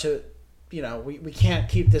start to, you know, we can't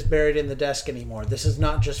keep this buried in the desk anymore. This is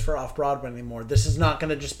not just for off-Broadway anymore. This is not going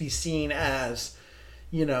to just be seen as,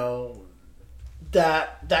 you know,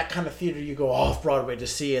 that kind of theater you go off-Broadway to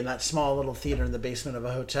see in that small little theater in the basement of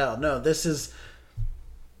a hotel. No, this is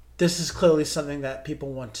clearly something that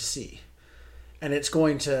people want to see. And it's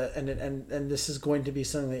going to, and this is going to be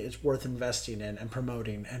something that it's worth investing in and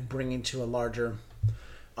promoting and bringing to a larger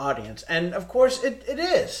audience. And of course, it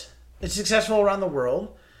is. It's successful around the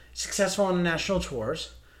world. It's successful on national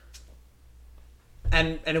tours.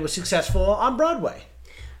 And it was successful on Broadway.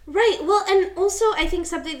 Right. Well, and also I think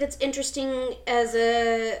something that's interesting as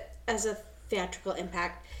a theatrical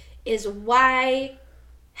impact is why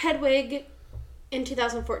Hedwig in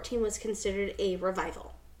 2014 was considered a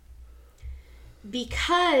revival.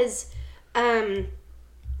 Because, I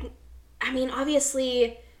mean,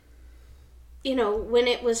 obviously, you know, when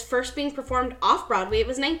it was first being performed off-Broadway, it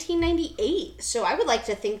was 1998. So I would like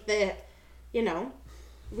to think that, you know,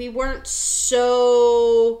 we weren't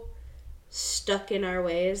so stuck in our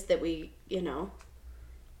ways that we, you know,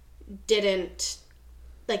 didn't,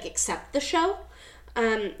 like, accept the show.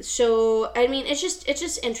 So, I mean, it's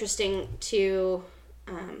just interesting to,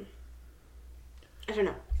 I don't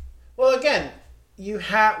know. Well, again, you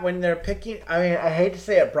have, when they're picking, I mean, I hate to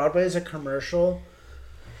say it, Broadway is a commercial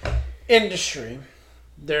industry.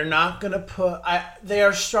 They're not going to put, they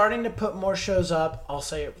are starting to put more shows up, I'll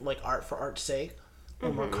say it like art for art's sake, or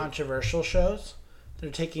mm-hmm. more controversial shows.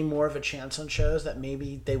 They're taking more of a chance on shows that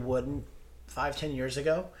maybe they wouldn't 5-10 years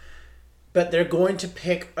ago. But they're going to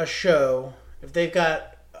pick a show, if they've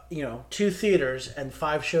got, you know, 2 theaters and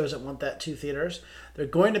 5 shows that want that 2 theaters, they're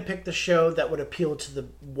going to pick the show that would appeal to the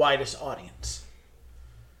widest audience.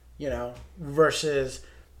 You know, versus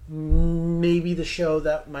maybe the show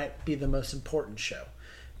that might be the most important show.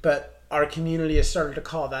 But our community has started to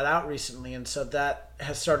call that out recently, and so that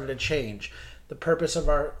has started to change. The purpose of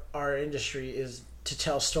our industry is to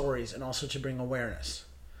tell stories and also to bring awareness.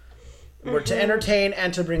 Mm-hmm. We're to entertain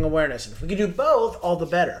and to bring awareness. And if we can do both, all the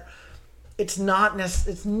better. It's not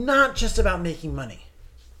just about making money,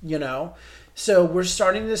 you know? So we're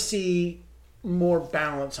starting to see more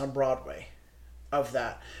balance on Broadway of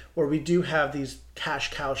that, where we do have these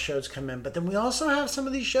cash cow shows come in, but then we also have some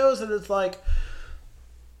of these shows that it's like,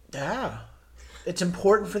 yeah, it's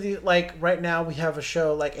important for the, like right now we have a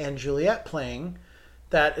show like Anne Juliet playing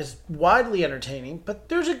that is widely entertaining, but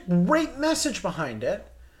there's a great message behind it.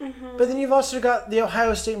 But then you've also got the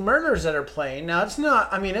Ohio State Murders that are playing. Now, it's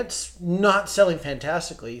not selling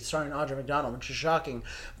fantastically, starring Audra McDonald, which is shocking,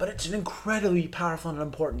 but it's an incredibly powerful and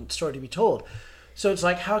important story to be told. So it's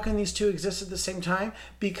like, how can these two exist at the same time?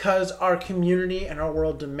 Because our community and our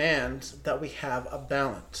world demands that we have a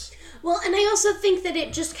balance. Well, and I also think that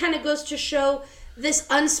it just kind of goes to show this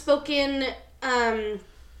unspoken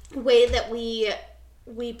way that we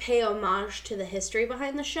pay homage to the history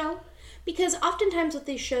behind the show. Because oftentimes with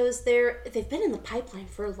these shows, they've been in the pipeline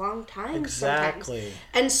for a long time. Exactly. Sometimes.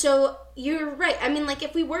 And so you're right. I mean, like,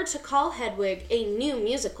 if we were to call Hedwig a new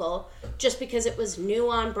musical just because it was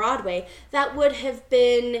new on Broadway, that would have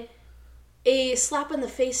been a slap in the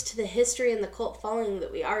face to the history and the cult following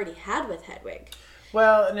that we already had with Hedwig.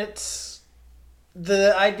 Well, and it's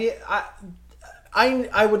the idea.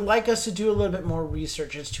 I would like us to do a little bit more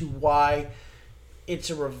research as to why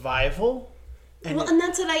it's a revival. And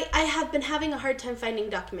that's what I have been having a hard time finding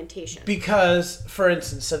documentation. Because, for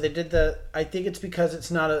instance, so they did I think it's because it's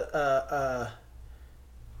not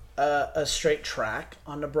a straight track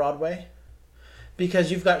onto Broadway. Because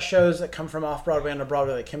you've got shows that come from off Broadway onto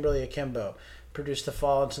Broadway, like Kimberly Akimbo, produced the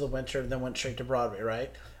fall into the winter, and then went straight to Broadway,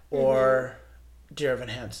 right? Or Dear Evan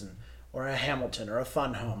Hansen, or a Hamilton, or a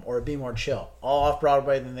Fun Home, or a Be More Chill, all off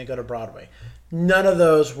Broadway, then they go to Broadway. None of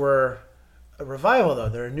those were a revival, though.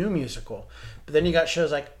 They're a new musical. But then you got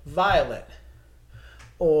shows like Violet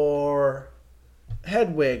or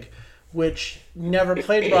Hedwig, which never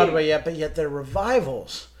played Broadway yet, but yet they're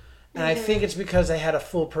revivals. And I think it's because they had a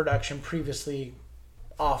full production previously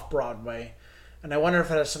off Broadway. And I wonder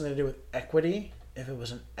if it has something to do with equity, if it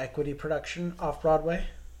was an equity production off Broadway.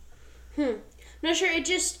 I'm not sure. It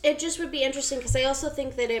just would be interesting because I also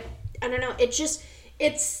think that it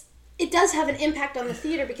does have an impact on the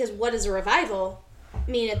theater, because what is a revival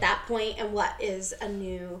mean at that point, and what is a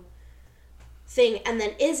new thing? And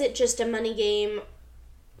then is it just a money game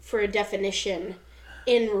for a definition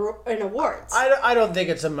in awards? I don't think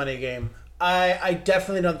it's a money game. I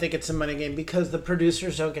definitely don't think it's a money game, because the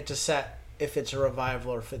producers don't get to set if it's a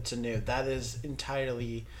revival or if it's a new. That is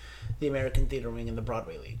entirely the American Theater Wing and the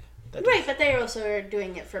Broadway League. Right, but they also are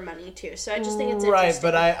doing it for money too. So I just think it's interesting. Right,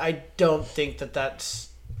 but I don't think that.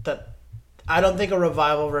 I don't think a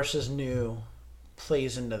revival versus new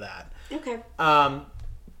plays into that. Okay.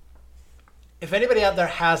 If anybody out there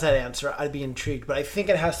has that answer, I'd be intrigued. But I think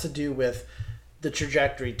it has to do with the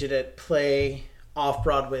trajectory. Did it play off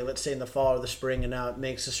Broadway, let's say in the fall or the spring, and now it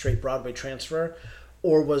makes a straight Broadway transfer?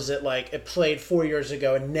 Or was it like it played 4 years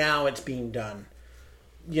ago and now it's being done?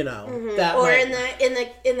 You know, that. Or in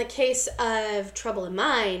the case of Trouble in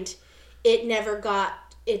Mind, it never got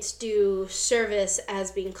its due service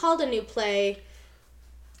as being called a new play,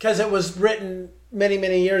 because it was written many,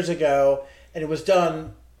 many years ago, and it was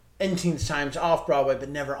done umpteen times off Broadway, but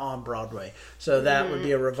never on Broadway. So that would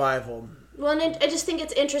be a revival. Well, and I just think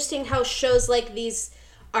it's interesting how shows like these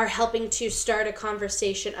are helping to start a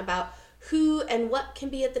conversation about who and what can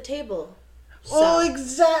be at the table. So,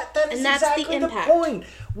 that's exactly the impact. The point.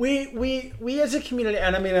 We as a community,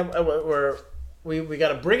 and I mean, we got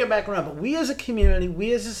to bring it back around, but we as a community,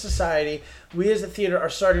 we as a society, we as a theater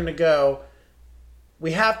are starting to go,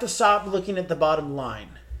 we have to stop looking at the bottom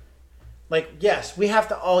line. Like, yes, we have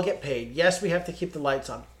to all get paid. Yes, we have to keep the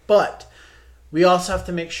lights on. But we also have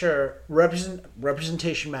to make sure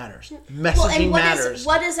representation matters. Messaging matters.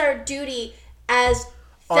 What is our duty as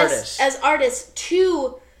artists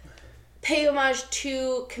to pay homage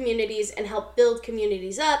to communities and help build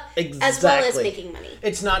communities up, as well as making money.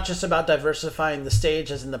 It's not just about diversifying the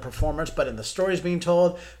stage as in the performers, but in the stories being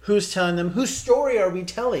told, who's telling them, whose story are we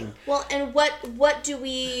telling? Well, and what do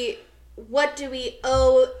we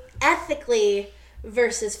owe ethically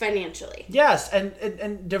versus financially? Yes,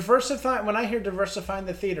 and diversify. When I hear diversifying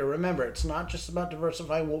the theater, remember, it's not just about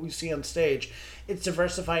diversifying what we see on stage. It's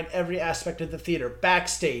diversifying every aspect of the theater,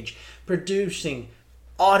 backstage, producing,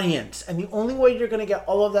 audience. And the only way you're going to get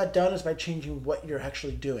all of that done is by changing what you're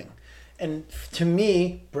actually doing. And to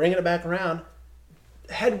me, bringing it back around,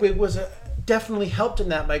 Hedwig was definitely helped in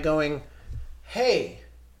that by going, hey,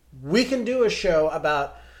 we can do a show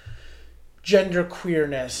about gender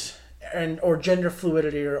queerness or gender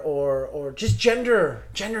fluidity or just gender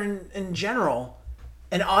in general.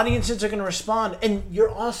 And audiences are going to respond, and you're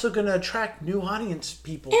also going to attract new audience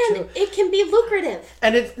people and too. It can be lucrative.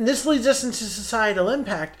 And this leads us into societal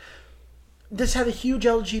impact. This had a huge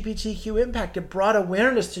LGBTQ impact. It brought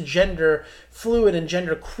awareness to gender fluid and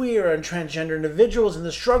gender queer and transgender individuals and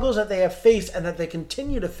the struggles that they have faced and that they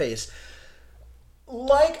continue to face.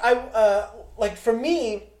 Like for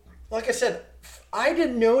me, like I said, I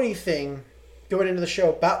didn't know anything going into the show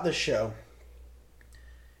about this show.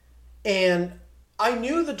 And I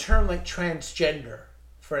knew the term like transgender,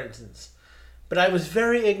 for instance, but I was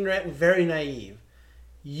very ignorant and very naive.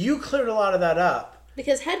 You cleared a lot of that up.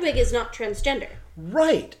 Because Hedwig is not transgender.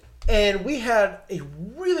 Right. And we had a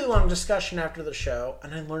really long discussion after the show,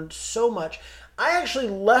 and I learned so much. I actually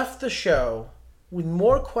left the show with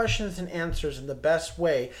more questions than answers in the best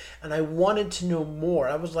way, and I wanted to know more.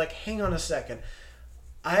 I was like, hang on a second.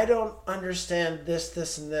 I don't understand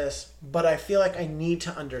this, and this, but I feel like I need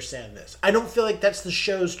to understand this. I don't feel like that's the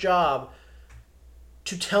show's job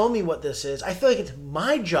to tell me what this is. I feel like it's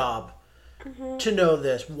my job to know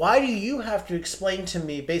this. Why do you have to explain to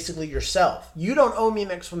me basically yourself? You don't owe me an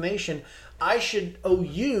explanation. I should owe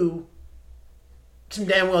you some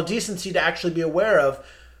damn well decency to actually be aware of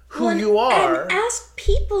who you are. And ask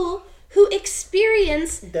people who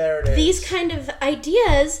experience these kind of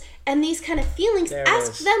ideas and these kind of feelings.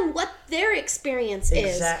 Ask them what their experience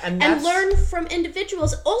is. And learn from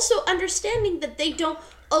individuals. Also understanding that they don't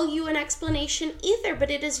owe you an explanation either, but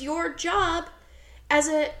it is your job as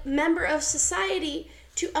a member of society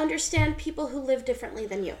to understand people who live differently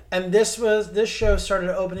than you. And this show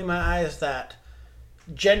started opening my eyes that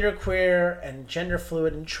genderqueer and gender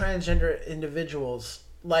fluid and transgender individuals,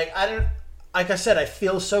 like I said, I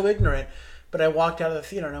feel so ignorant, but I walked out of the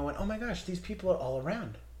theater and I went, oh my gosh, these people are all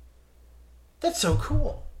around. That's so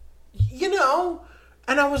cool. You know?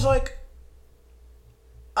 And I was like,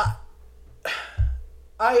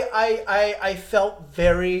 I felt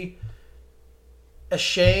very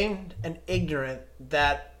ashamed and ignorant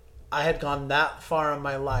that I had gone that far in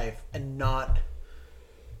my life and not...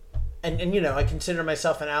 And you know, I consider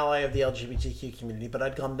myself an ally of the LGBTQ community, but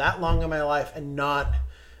I'd gone that long in my life and not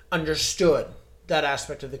understood that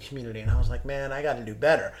aspect of the community. And I was like, man, I got to do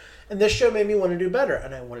better. And this show made me want to do better.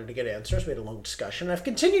 And I wanted to get answers. We had a long discussion. I've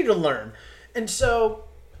continued to learn. And so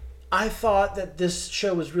I thought that this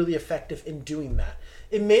show was really effective in doing that.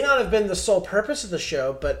 It may not have been the sole purpose of the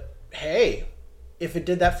show, but hey, if it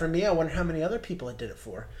did that for me, I wonder how many other people it did it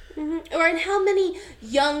for. Mm-hmm. Or in how many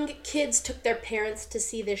young kids took their parents to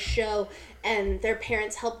see this show and their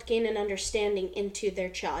parents helped gain an understanding into their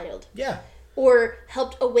child. Yeah. Or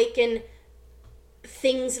helped awaken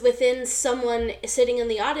things within someone sitting in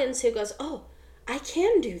the audience who goes, oh, I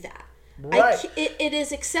can do that. Right. It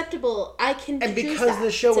is acceptable. I can do that. And because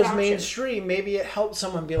the show was mainstream, maybe it helped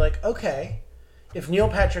someone be like, okay, if Neil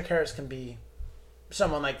Patrick Harris can be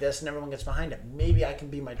someone like this and everyone gets behind it, maybe I can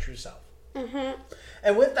be my true self. Mm-hmm.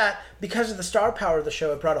 And with that, because of the star power of the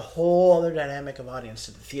show, it brought a whole other dynamic of audience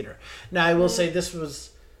to the theater. Now, I will say this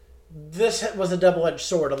was a double-edged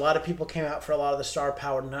sword. A lot of people came out for a lot of the star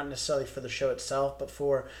power, not necessarily for the show itself, but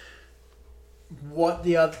for what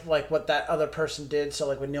that other person did. So,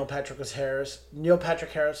 like when Neil Patrick Harris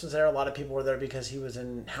was there. A lot of people were there because he was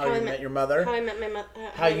in How I Met Your Mother. How I Met My Mother.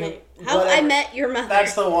 How I Met Your Mother.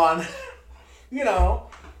 That's the one. You know.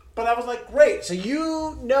 But I was like, great, so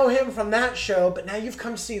you know him from that show, but now you've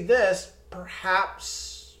come to see this.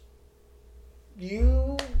 Perhaps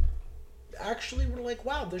you actually were like,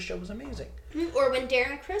 wow, this show was amazing. Or when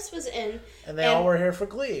Darren Criss was in. And they all were here for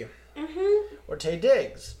Glee. Mm-hmm. Or Taye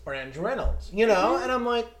Diggs. Or Andrew Reynolds. You know? Mm-hmm. And I'm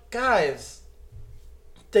like, guys,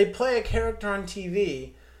 they play a character on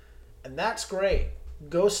TV, and that's great.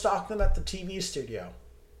 Go stalk them at the TV studio.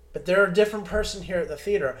 But they're a different person here at the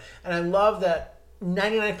theater. And I love that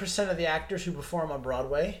 99% of the actors who perform on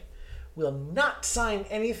Broadway will not sign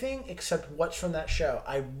anything except what's from that show.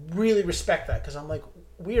 I really respect that because I'm like,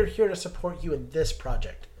 we are here to support you in this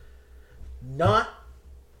project, not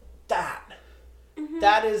that. Mm-hmm.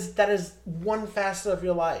 That is one facet of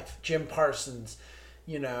your life. Jim Parsons,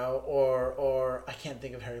 you know, or I can't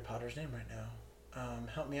think of Harry Potter's name right now.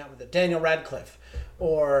 Help me out with it. Daniel Radcliffe,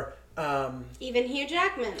 or even Hugh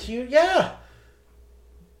Jackman. Yeah.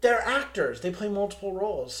 They're actors. They play multiple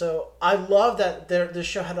roles. So I love that this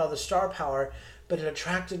show had all the star power, but it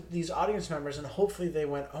attracted these audience members, and hopefully they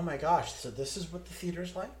went, oh my gosh, so this is what the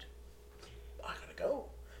theater's like? I gotta go.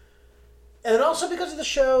 And also because of the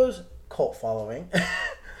show's cult following,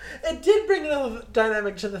 it did bring another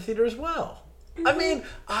dynamic to the theater as well. Mm-hmm. I mean,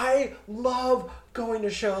 I love going to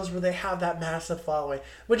shows where they have that massive following,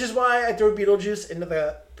 which is why I throw Beetlejuice into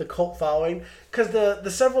the cult following, because the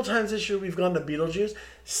several times this year we've gone to Beetlejuice,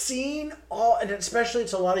 seeing all, and especially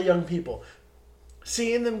it's a lot of young people,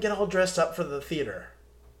 seeing them get all dressed up for the theater,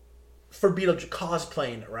 for Beetlejuice,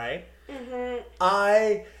 cosplaying it, right? Mm-hmm.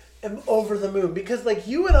 I am over the moon, because like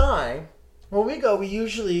you and I, when we go, we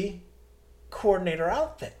usually coordinate our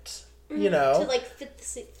outfits. You know, to like fit the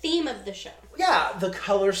theme of the show. Yeah, the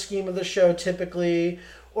color scheme of the show typically,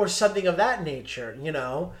 or something of that nature, you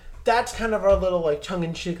know. That's kind of our little like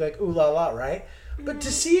tongue-in-cheek, like ooh la la, right? But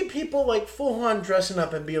to see people like full on dressing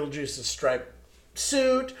up in Beetlejuice's striped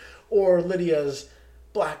suit or Lydia's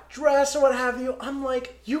black dress or what have you, I'm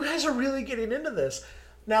like, you guys are really getting into this.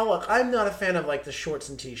 Now look, I'm not a fan of like the shorts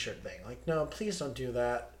and t-shirt thing. Like, no, please don't do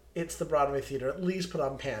that. It's the Broadway theater. At least put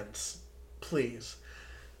on pants. Please.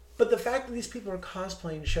 But the fact that these people are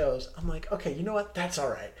cosplaying shows, I'm like, okay, you know what? That's all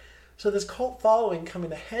right. So this cult following coming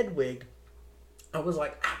to Hedwig, I was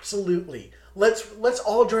like, absolutely. Let's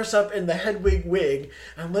all dress up in the Hedwig wig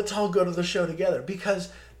and let's all go to the show together,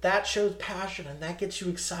 because that shows passion and that gets you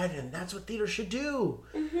excited, and that's what theater should do.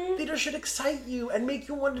 Mm-hmm. Theater should excite you and make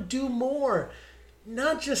you want to do more.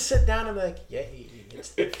 Not just sit down and be like, yay, it's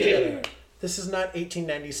the theater. This is not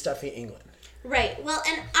 1890s stuffy England. Right. Well,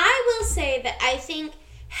 and I will say that I think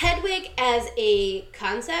Hedwig as a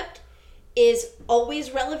concept is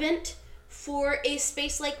always relevant for a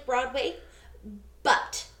space like Broadway,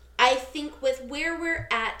 but I think with where we're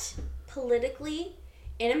at politically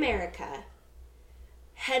in America,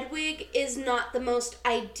 Hedwig is not the most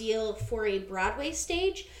ideal for a Broadway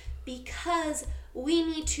stage, because we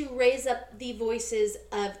need to raise up the voices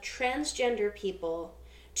of transgender people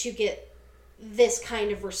to get this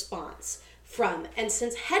kind of response from. And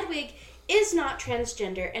since Hedwig is not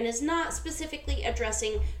transgender and is not specifically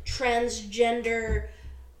addressing transgender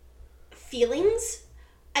feelings,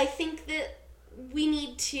 I think that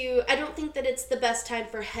I don't think that it's the best time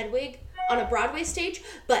for Hedwig on a Broadway stage,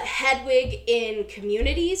 but Hedwig in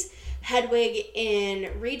communities, Hedwig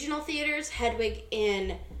in regional theaters, Hedwig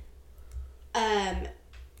in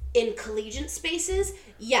collegiate spaces,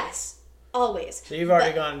 yes, always. So you've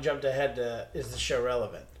already gone and jumped ahead to, is the show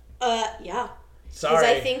relevant? Yeah. Sorry.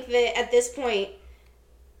 Because I think that at this point,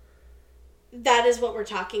 that is what we're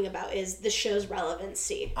talking about, is the show's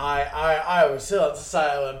relevancy. I was still at the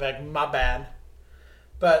silent back, my bad.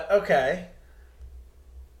 But, okay.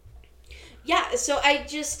 Yeah, so I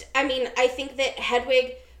think that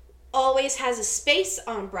Hedwig always has a space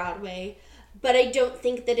on Broadway, but I don't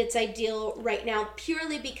think that it's ideal right now,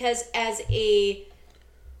 purely because as a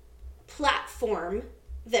platform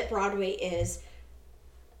that Broadway is,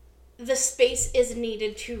 the space is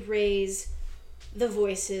needed to raise the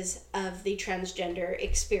voices of the transgender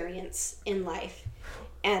experience in life.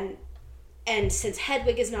 And since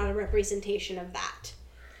Hedwig is not a representation of that.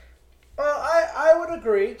 Well, I would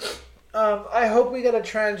agree. I hope we get a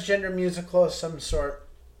transgender musical of some sort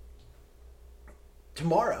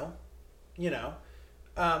tomorrow,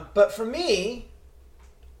 But for me,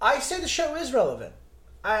 I say the show is relevant.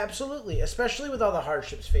 Absolutely, especially with all the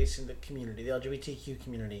hardships facing the community, the LGBTQ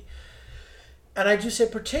community. And I do say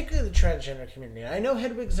particularly the transgender community. I know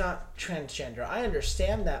Hedwig's not transgender. I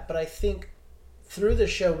understand that, but I think through the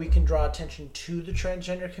show we can draw attention to the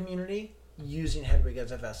transgender community using Hedwig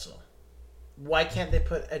as a vessel. Why can't they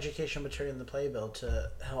put educational material in the playbill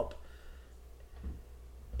to help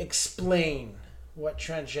explain what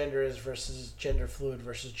transgender is versus gender fluid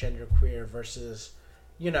versus gender queer versus,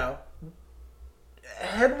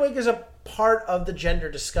 Hedwig is a part of the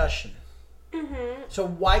gender discussion. Mm-hmm. So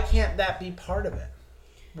why can't that be part of it?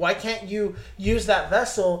 Why can't you use that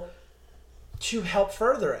vessel to help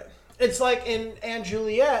further it? It's like in Anne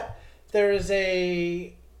Juliet, there is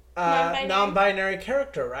a non-binary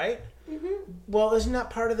character, right? Mm-hmm. Well, isn't that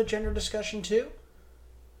part of the gender discussion too?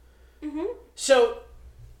 Mm-hmm. So,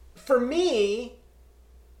 for me,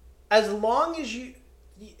 as long as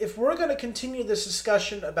if we're going to continue this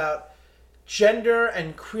discussion about gender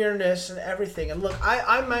and queerness and everything, and look,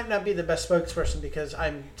 I might not be the best spokesperson because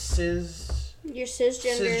I'm You're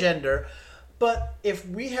cisgender. But if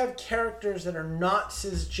we have characters that are not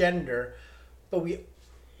cisgender, but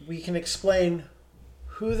we can explain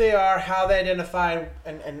who they are, how they identify,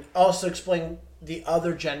 and also explain the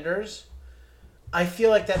other genders, I feel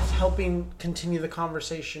like that's helping continue the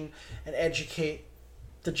conversation and educate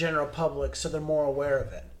the general public so they're more aware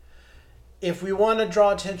of it. If we want to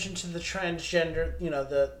draw attention to the transgender,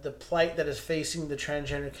 the plight that is facing the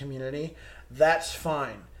transgender community, that's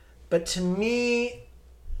fine. But to me,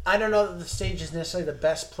 I don't know that the stage is necessarily the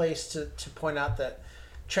best place to point out that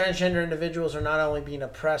transgender individuals are not only being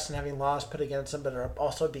oppressed and having laws put against them, but are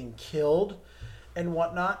also being killed and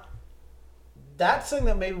whatnot. That's something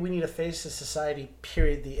that maybe we need to face as society,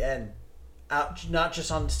 period, the end. Out, not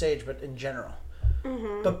just on the stage, but in general.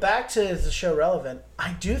 Mm-hmm. But back to, is the show relevant?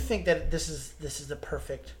 I do think that this is the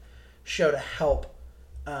perfect show to help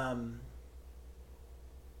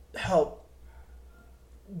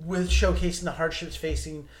with showcasing the hardships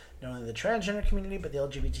facing not only the transgender community but the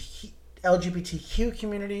LGBTQ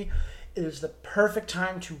community. It is the perfect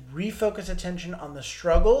time to refocus attention on the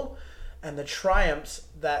struggle and the triumphs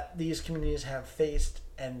that these communities have faced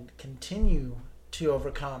and continue to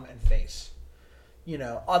overcome and face.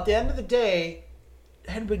 At the end of the day,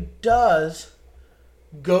 Hedwig does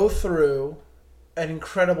go through an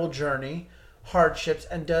incredible journey, hardships,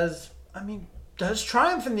 and does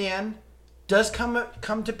triumph in the end, does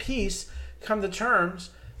come to peace, come to terms,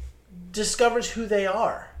 discovers who they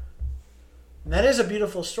are. And that is a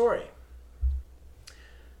beautiful story.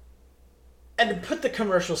 And to put the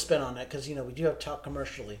commercial spin on it, because, we do have to talk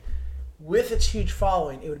commercially, with its huge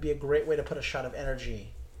following, it would be a great way to put a shot of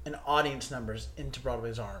energy and audience numbers into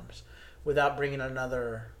Broadway's arms without bringing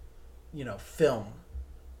another, film,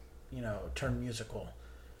 turned musical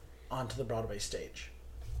onto the Broadway stage.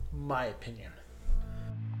 My opinion.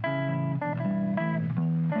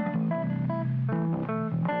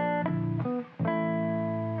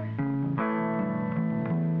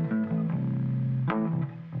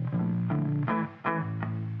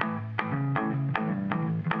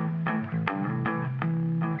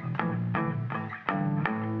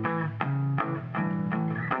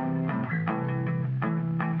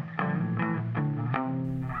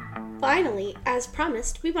 Finally, as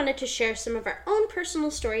promised, we wanted to share some of our own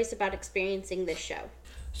personal stories about experiencing this show.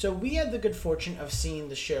 So we had the good fortune of seeing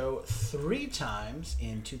the show 3 times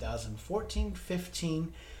in 2014,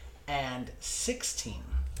 15, and 16.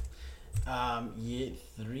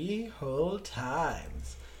 3 whole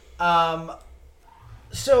times.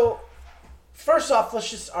 So first off, let's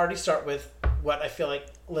just already start with what I feel like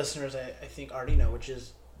listeners, I think, already know, which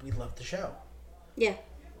is we love the show. Yeah.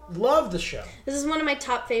 Love the show. This is one of my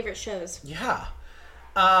top favorite shows. Yeah.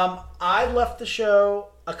 I left the show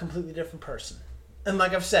a completely different person. And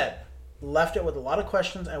like I've said, left it with a lot of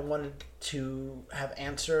questions I wanted to have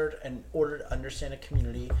answered in order to understand a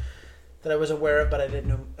community that I was aware of but I didn't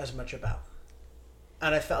know as much about.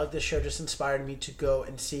 And I felt like this show just inspired me to go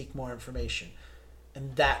and seek more information.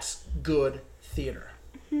 And that's good theater.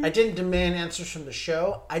 Mm-hmm. I didn't demand answers from the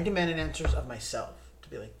show. I demanded answers of myself.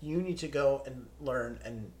 Be like, you need to go and learn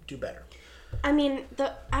and do better. I mean,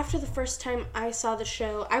 after the first time I saw the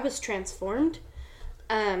show, I was transformed.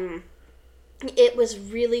 It was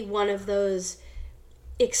really one of those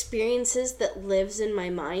experiences that lives in my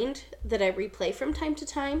mind that I replay from time to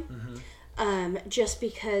time, just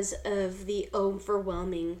because of the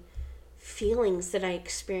overwhelming feelings that I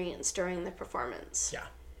experienced during the performance. Yeah.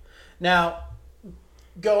 Now,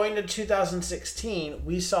 going to 2016,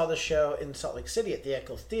 we saw the show in Salt Lake City at the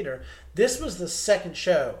Echo Theater. This was the second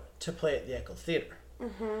show to play at the Echo Theater.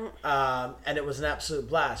 Mm-hmm. And it was an absolute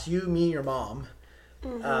blast. You, me, your mom.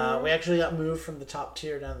 Mm-hmm. We actually got moved from the top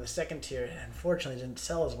tier down to the second tier. And unfortunately, didn't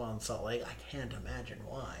sell as well in Salt Lake. I can't imagine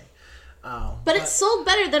why. But it sold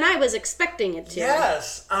better than I was expecting it to.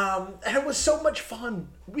 Yes. And it was so much fun.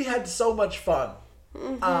 We had so much fun.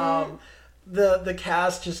 Mm-hmm. The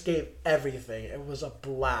cast just gave everything. It was a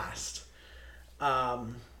blast.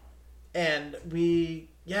 And we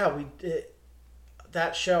did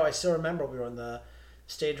that show. I still remember we were on the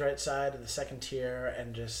stage right side of the second tier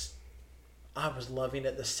and just, I was loving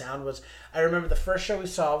it. The sound was, I remember the first show we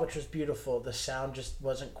saw, which was beautiful. The sound just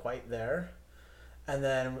wasn't quite there. And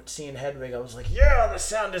then seeing Hedwig, I was like, yeah, the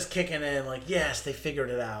sound is kicking in. Like, yes, they figured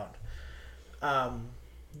it out.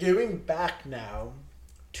 Going back now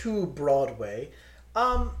to Broadway,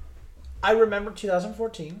 I remember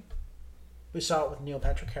 2014. We saw it with Neil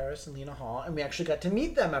Patrick Harris and Lena Hall, and we actually got to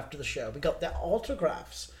meet them after the show. We got their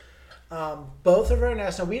autographs. Both are very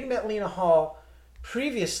nice. Now, we had met Lena Hall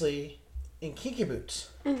previously in Kiki Boots.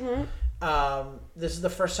 Mm-hmm. This is the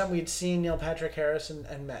first time we'd seen Neil Patrick Harris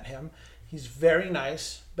and met him. He's very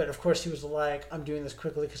nice, but of course he was like, I'm doing this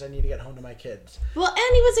quickly because I need to get home to my kids. Well,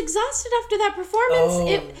 and he was exhausted after that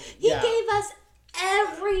performance. He gave us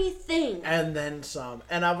everything. And then some.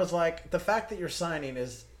 And I was like, the fact that you're signing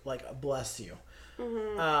is like a bless you.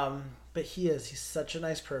 Mm-hmm. But he's such a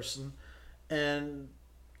nice person. And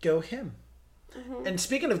go him. Mm-hmm. And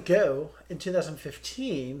speaking of go, in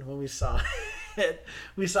 2015, when we saw it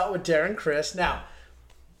with Darren Criss. Now,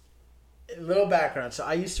 a little background. So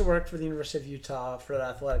I used to work for the University of Utah for the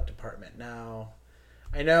athletic department. Now,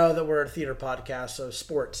 I know that we're a theater podcast, so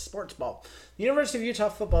sports ball. The University of Utah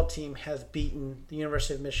football team has beaten the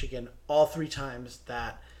University of Michigan all 3 times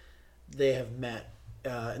that they have met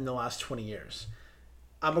in the last 20 years.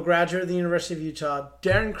 I'm a graduate of the University of Utah.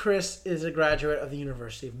 Darren Criss is a graduate of the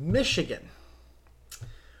University of Michigan.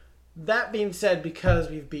 That being said, because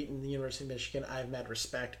we've beaten the University of Michigan, I've met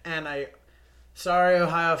respect. And sorry,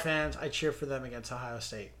 Ohio fans, I cheer for them against Ohio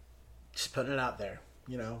State. Just putting it out there.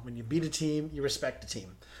 You know, when you beat a team, you respect a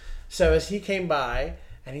team. So as he came by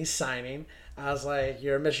and he's signing, I was like,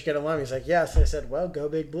 you're a Michigan alum? He's like, yes. I said, well, go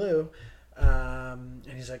Big Blue. And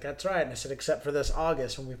he's like, that's right. And I said, except for this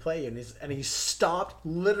August when we play you. And he stopped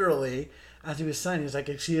literally as he was signing. He's like,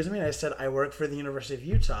 excuse me? And I said, I work for the University of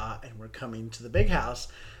Utah, and we're coming to the big house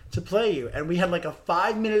to play you. And we had like a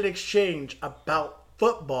 5-minute exchange about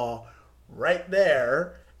football right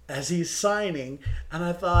there as he's signing. And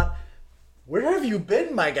I thought, where have you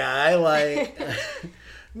been, my guy? Like,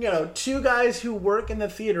 two guys who work in the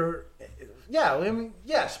theater. Yeah, I mean,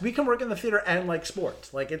 yes, we can work in the theater and like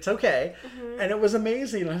sports. Like, it's okay. Mm-hmm. And it was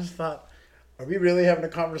amazing. I just thought, are we really having a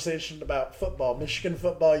conversation about football? Michigan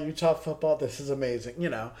football, Utah football? This is amazing,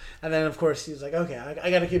 And then, of course, he's like, okay,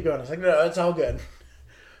 I got to keep going. I was like, no, it's all good.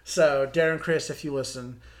 So, Darren, Chris, if you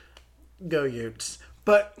listen, go Utes.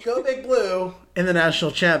 But go Big Blue in the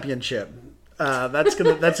national championship.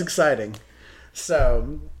 That's exciting.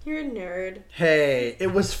 So. You're a nerd. Hey,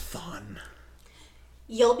 it was fun.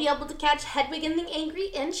 You'll be able to catch Hedwig and the Angry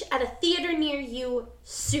Inch at a theater near you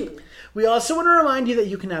soon. We also want to remind you that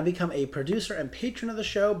you can now become a producer and patron of the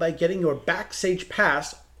show by getting your backstage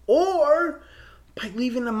pass or by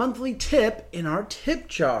leaving a monthly tip in our tip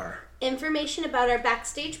jar. Information about our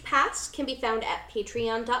backstage pass can be found at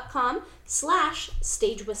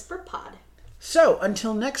patreon.com/stagewhisperpod. So,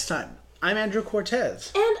 until next time, I'm Andrew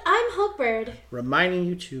Cortez. And I'm Hope Bird. Reminding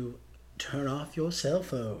you to turn off your cell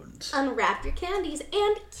phones. Unwrap your candies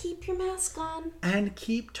and keep your mask on. And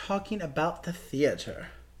keep talking about the theater.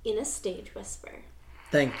 In a stage whisper.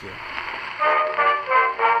 Thank you.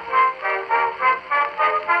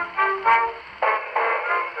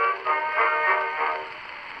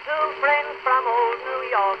 Two friends from old New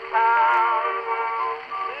York town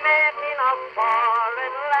met in a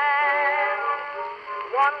foreign land.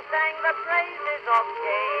 One sang the praises of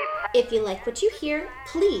Cape. If you like what you hear,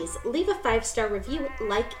 please leave a 5-star review,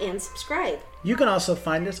 like, and subscribe. You can also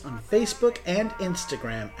find us on Facebook and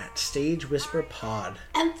Instagram at Stage Whisper Pod.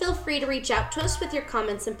 And feel free to reach out to us with your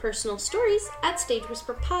comments and personal stories at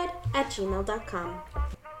stagewhisperpod@gmail.com.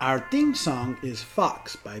 Our theme song is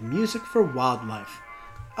Fox by Music for Wildlife.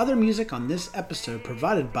 Other music on this episode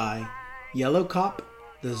provided by Yellow Cop,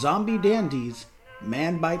 The Zombie Dandies,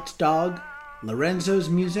 Man Bites Dog, Lorenzo's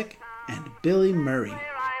Music, and Billy Murray.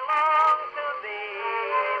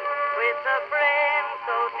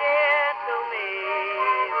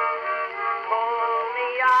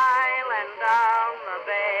 Island.